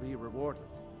 and you'll be rewarded.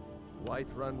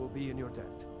 Whiterun will be in your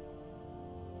debt.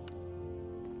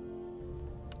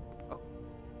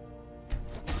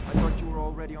 I thought you were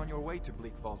already on your way to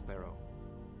Bleak Falls Barrow.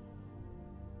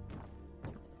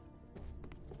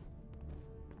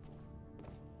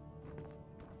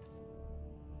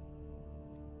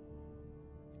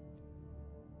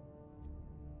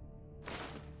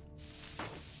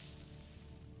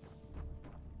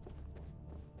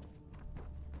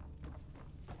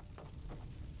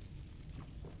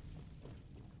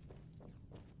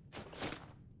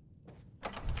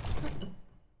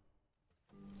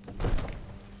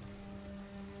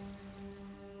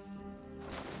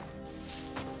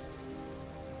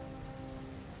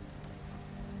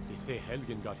 They say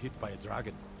Helgen got hit by a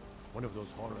dragon. One of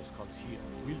those horrors comes here.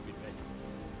 We'll be ready.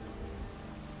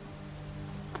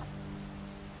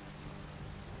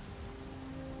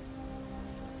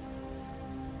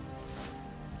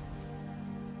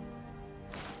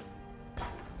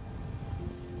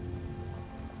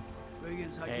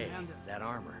 Hey, that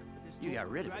armor. You got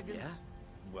rid of it, yeah?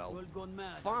 Well,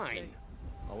 fine.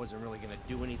 I wasn't really gonna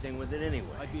do anything with it anyway.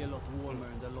 I'd be a lot warmer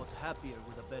and a lot happier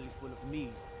with a belly full of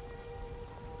meat.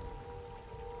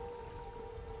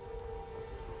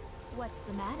 What's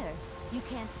the matter? You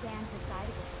can't stand the sight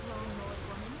of a strong old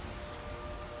woman?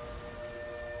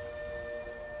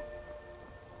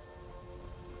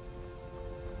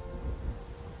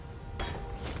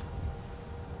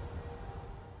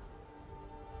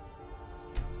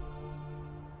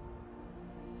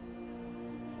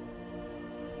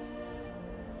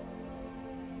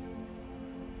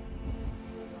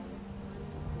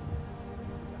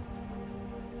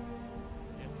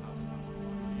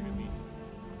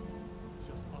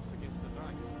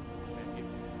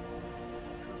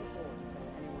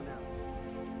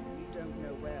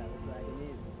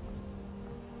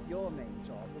 Your main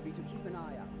job will be to keep an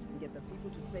eye out and get the people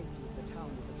to safety if the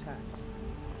town is attacked.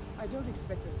 I don't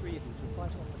expect the three of you to fight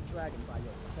off the dragon by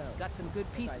yourself. Got some good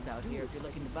pieces out here if you're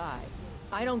looking to buy.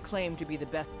 I don't claim to be the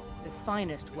best, the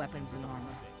finest weapons and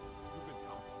armor.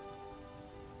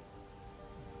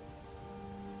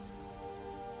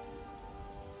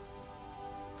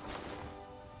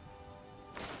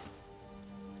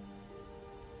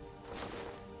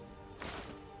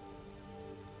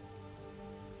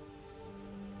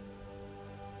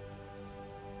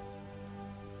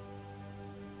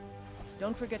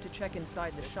 Don't forget to check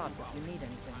inside the shop if you need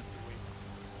anything.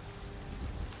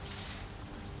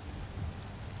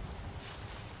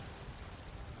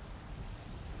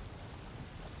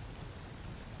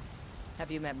 Have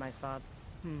you met my father?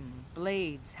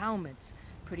 Blades, helmets,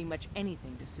 pretty much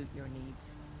anything to suit your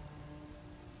needs.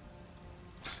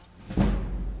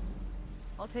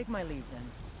 I'll take my leave then.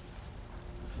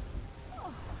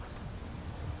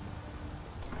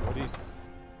 What is...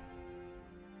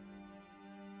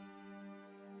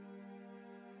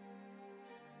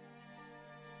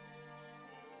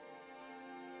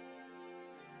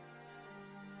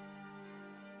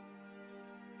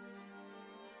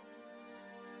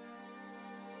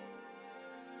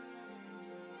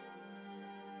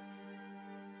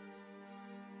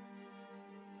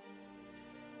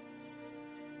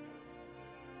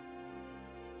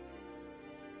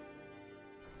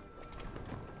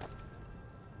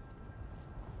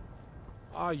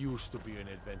 I used to be an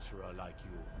adventurer like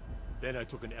you. Then I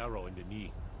took an arrow in the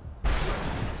knee.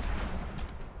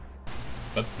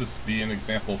 Let this be an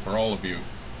example for all of you.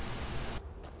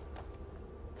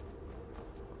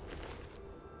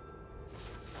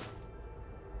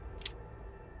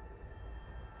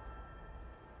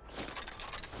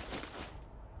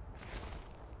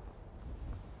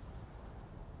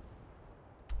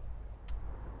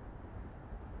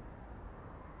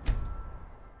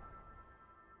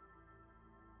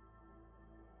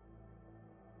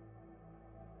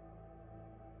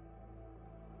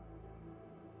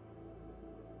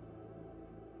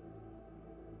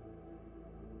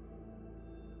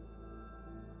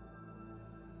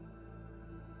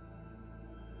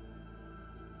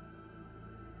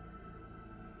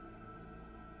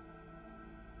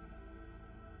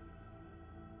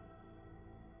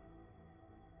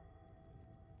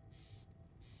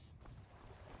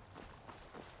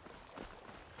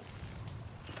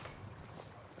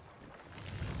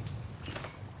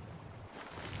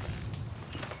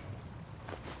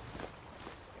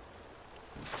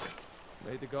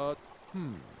 May the god...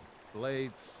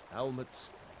 blades,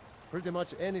 helmets, pretty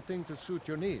much anything to suit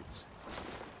your needs.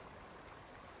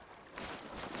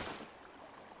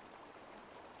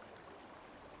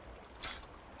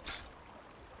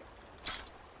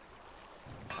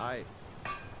 Aye.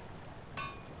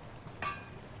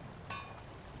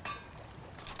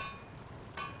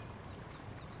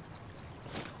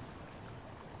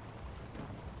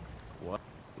 What?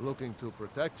 Looking to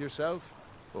protect yourself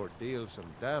or deal some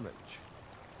damage?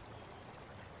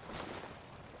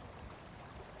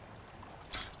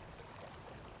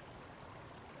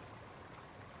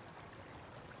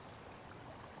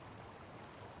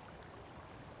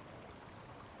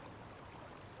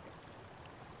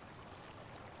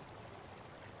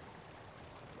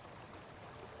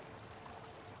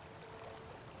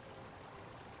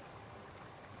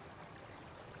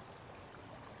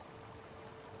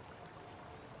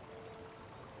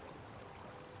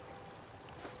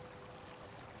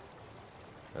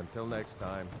 Until next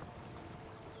time.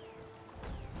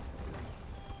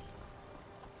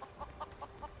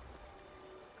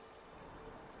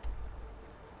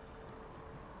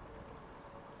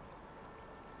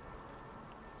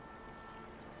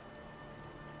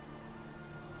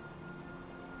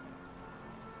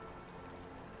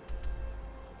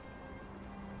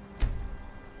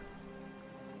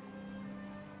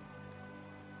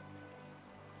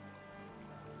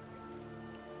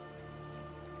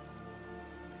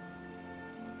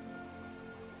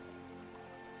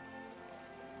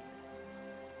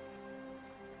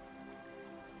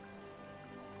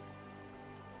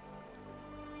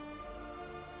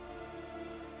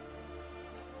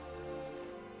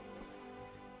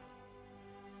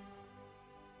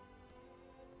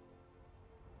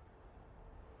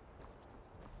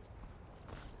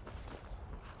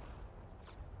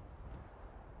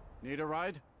 Need a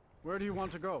ride? Where do you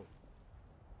want to go?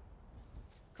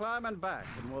 Climb and back,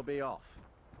 and we'll be off.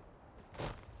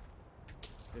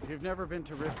 If you've never been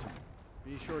to Riften,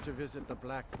 be sure to visit the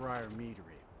Blackbriar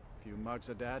Meadery. A few mugs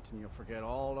of that, and you'll forget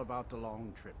all about the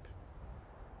long trip.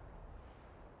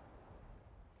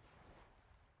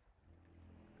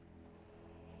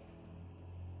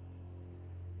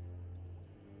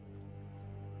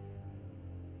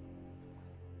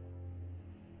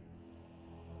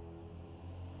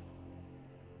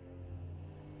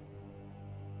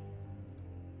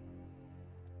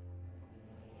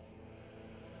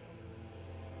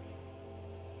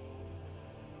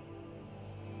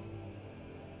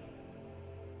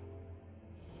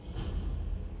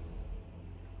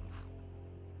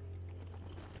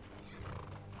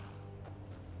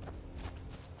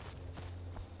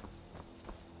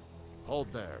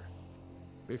 Hold there.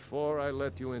 Before I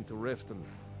let you into Riften,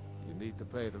 you need to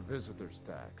pay the visitor's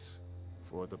tax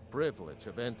for the privilege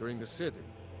of entering the city.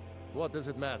 What does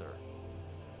it matter?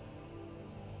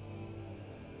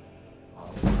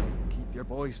 All right, keep your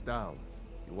voice down.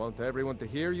 You want everyone to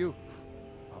hear you?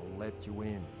 I'll let you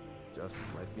in. Just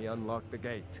let me unlock the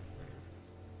gate.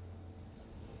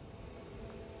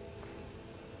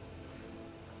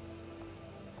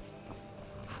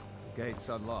 The gate's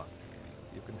unlocked.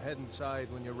 You can head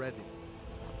inside when you're ready.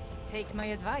 Take my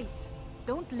advice.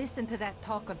 Don't listen to that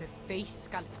talk of the face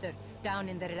sculptor down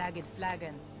in the Ragged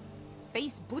Flagon.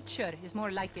 Face butcher is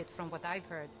more like it from what I've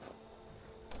heard.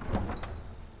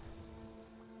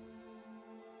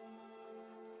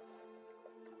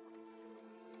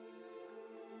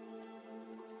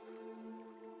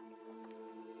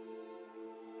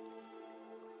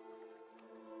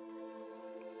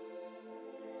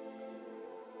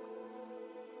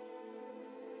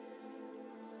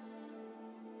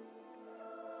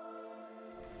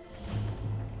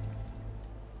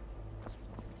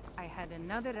 I had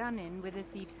another run-in with the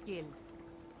Thieves' Guild.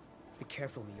 Be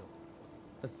careful, Mule.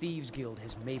 The Thieves' Guild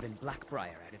has Maven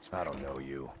Blackbriar at its I don't know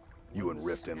you. You in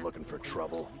Riften looking for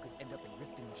trouble? You could end up in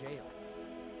Riften jail.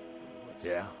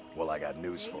 Yeah? Well, I got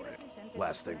news for you.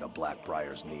 Last thing the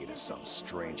Blackbriars need is some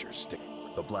stranger stick.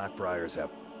 The Blackbriars have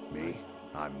me.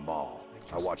 I'm Maul.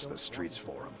 I watch the streets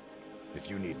for them. If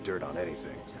you need dirt on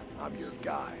anything, I'm your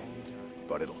guy.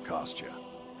 But it'll cost you.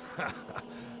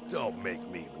 Don't make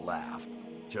me laugh.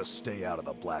 Just stay out of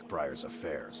the Blackbriar's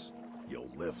affairs. You'll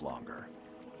live longer.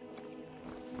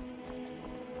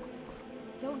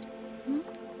 Don't...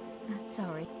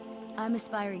 Sorry. I'm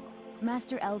aspiring.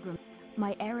 Master Elgrim.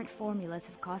 My errant formulas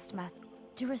have cost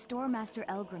To restore Master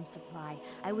Elgrim's supply,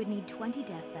 I would need 20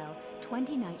 Death Bell,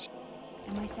 20 Night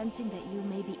Am I sensing that you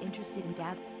may be interested in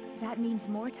gathering? That means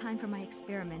more time for my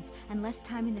experiments and less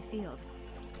time in the field.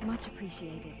 Much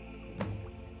appreciated.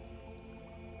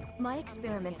 My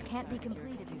experiments can't be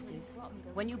completed. Excuses.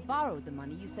 When you borrowed the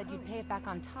money, you said you'd pay it back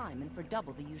on time and for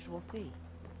double the usual fee.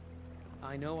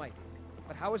 I know I did.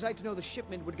 But how was I to know the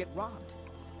shipment would get robbed?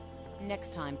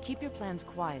 Next time, keep your plans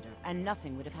quieter, and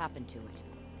nothing would have happened to it.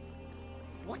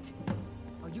 What?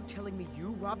 Are you telling me you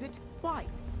robbed it? Why?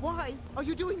 Why are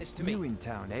you doing this to me? New in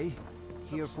town, eh?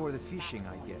 Here for the fishing,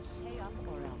 I guess. Pay up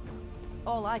or else.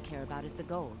 All I care about is the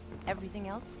gold. Everything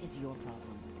else is your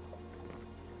problem.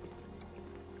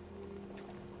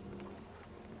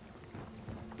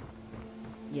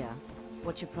 Yeah?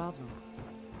 What's your problem?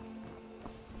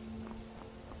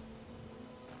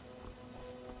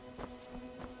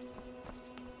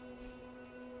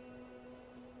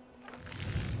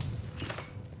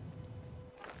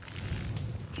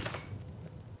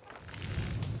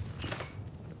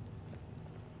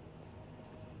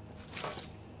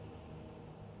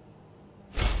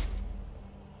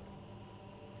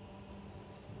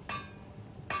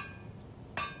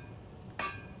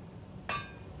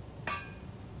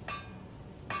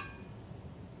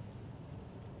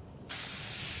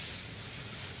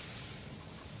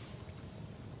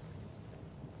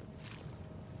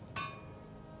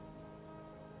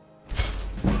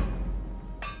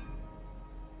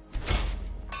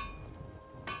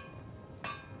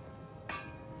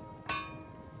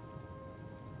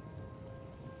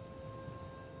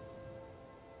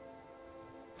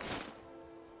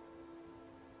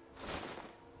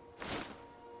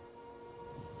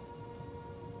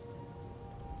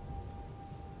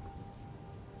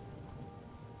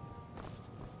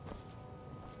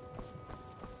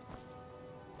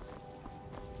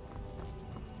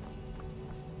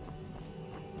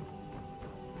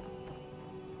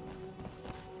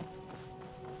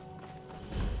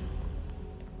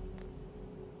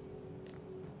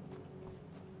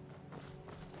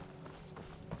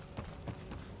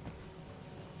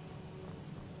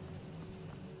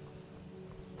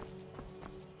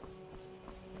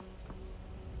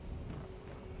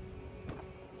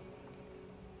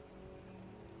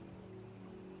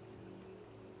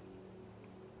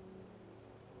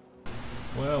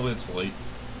 Well, it's late.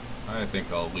 I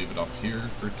think I'll leave it off here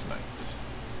for tonight.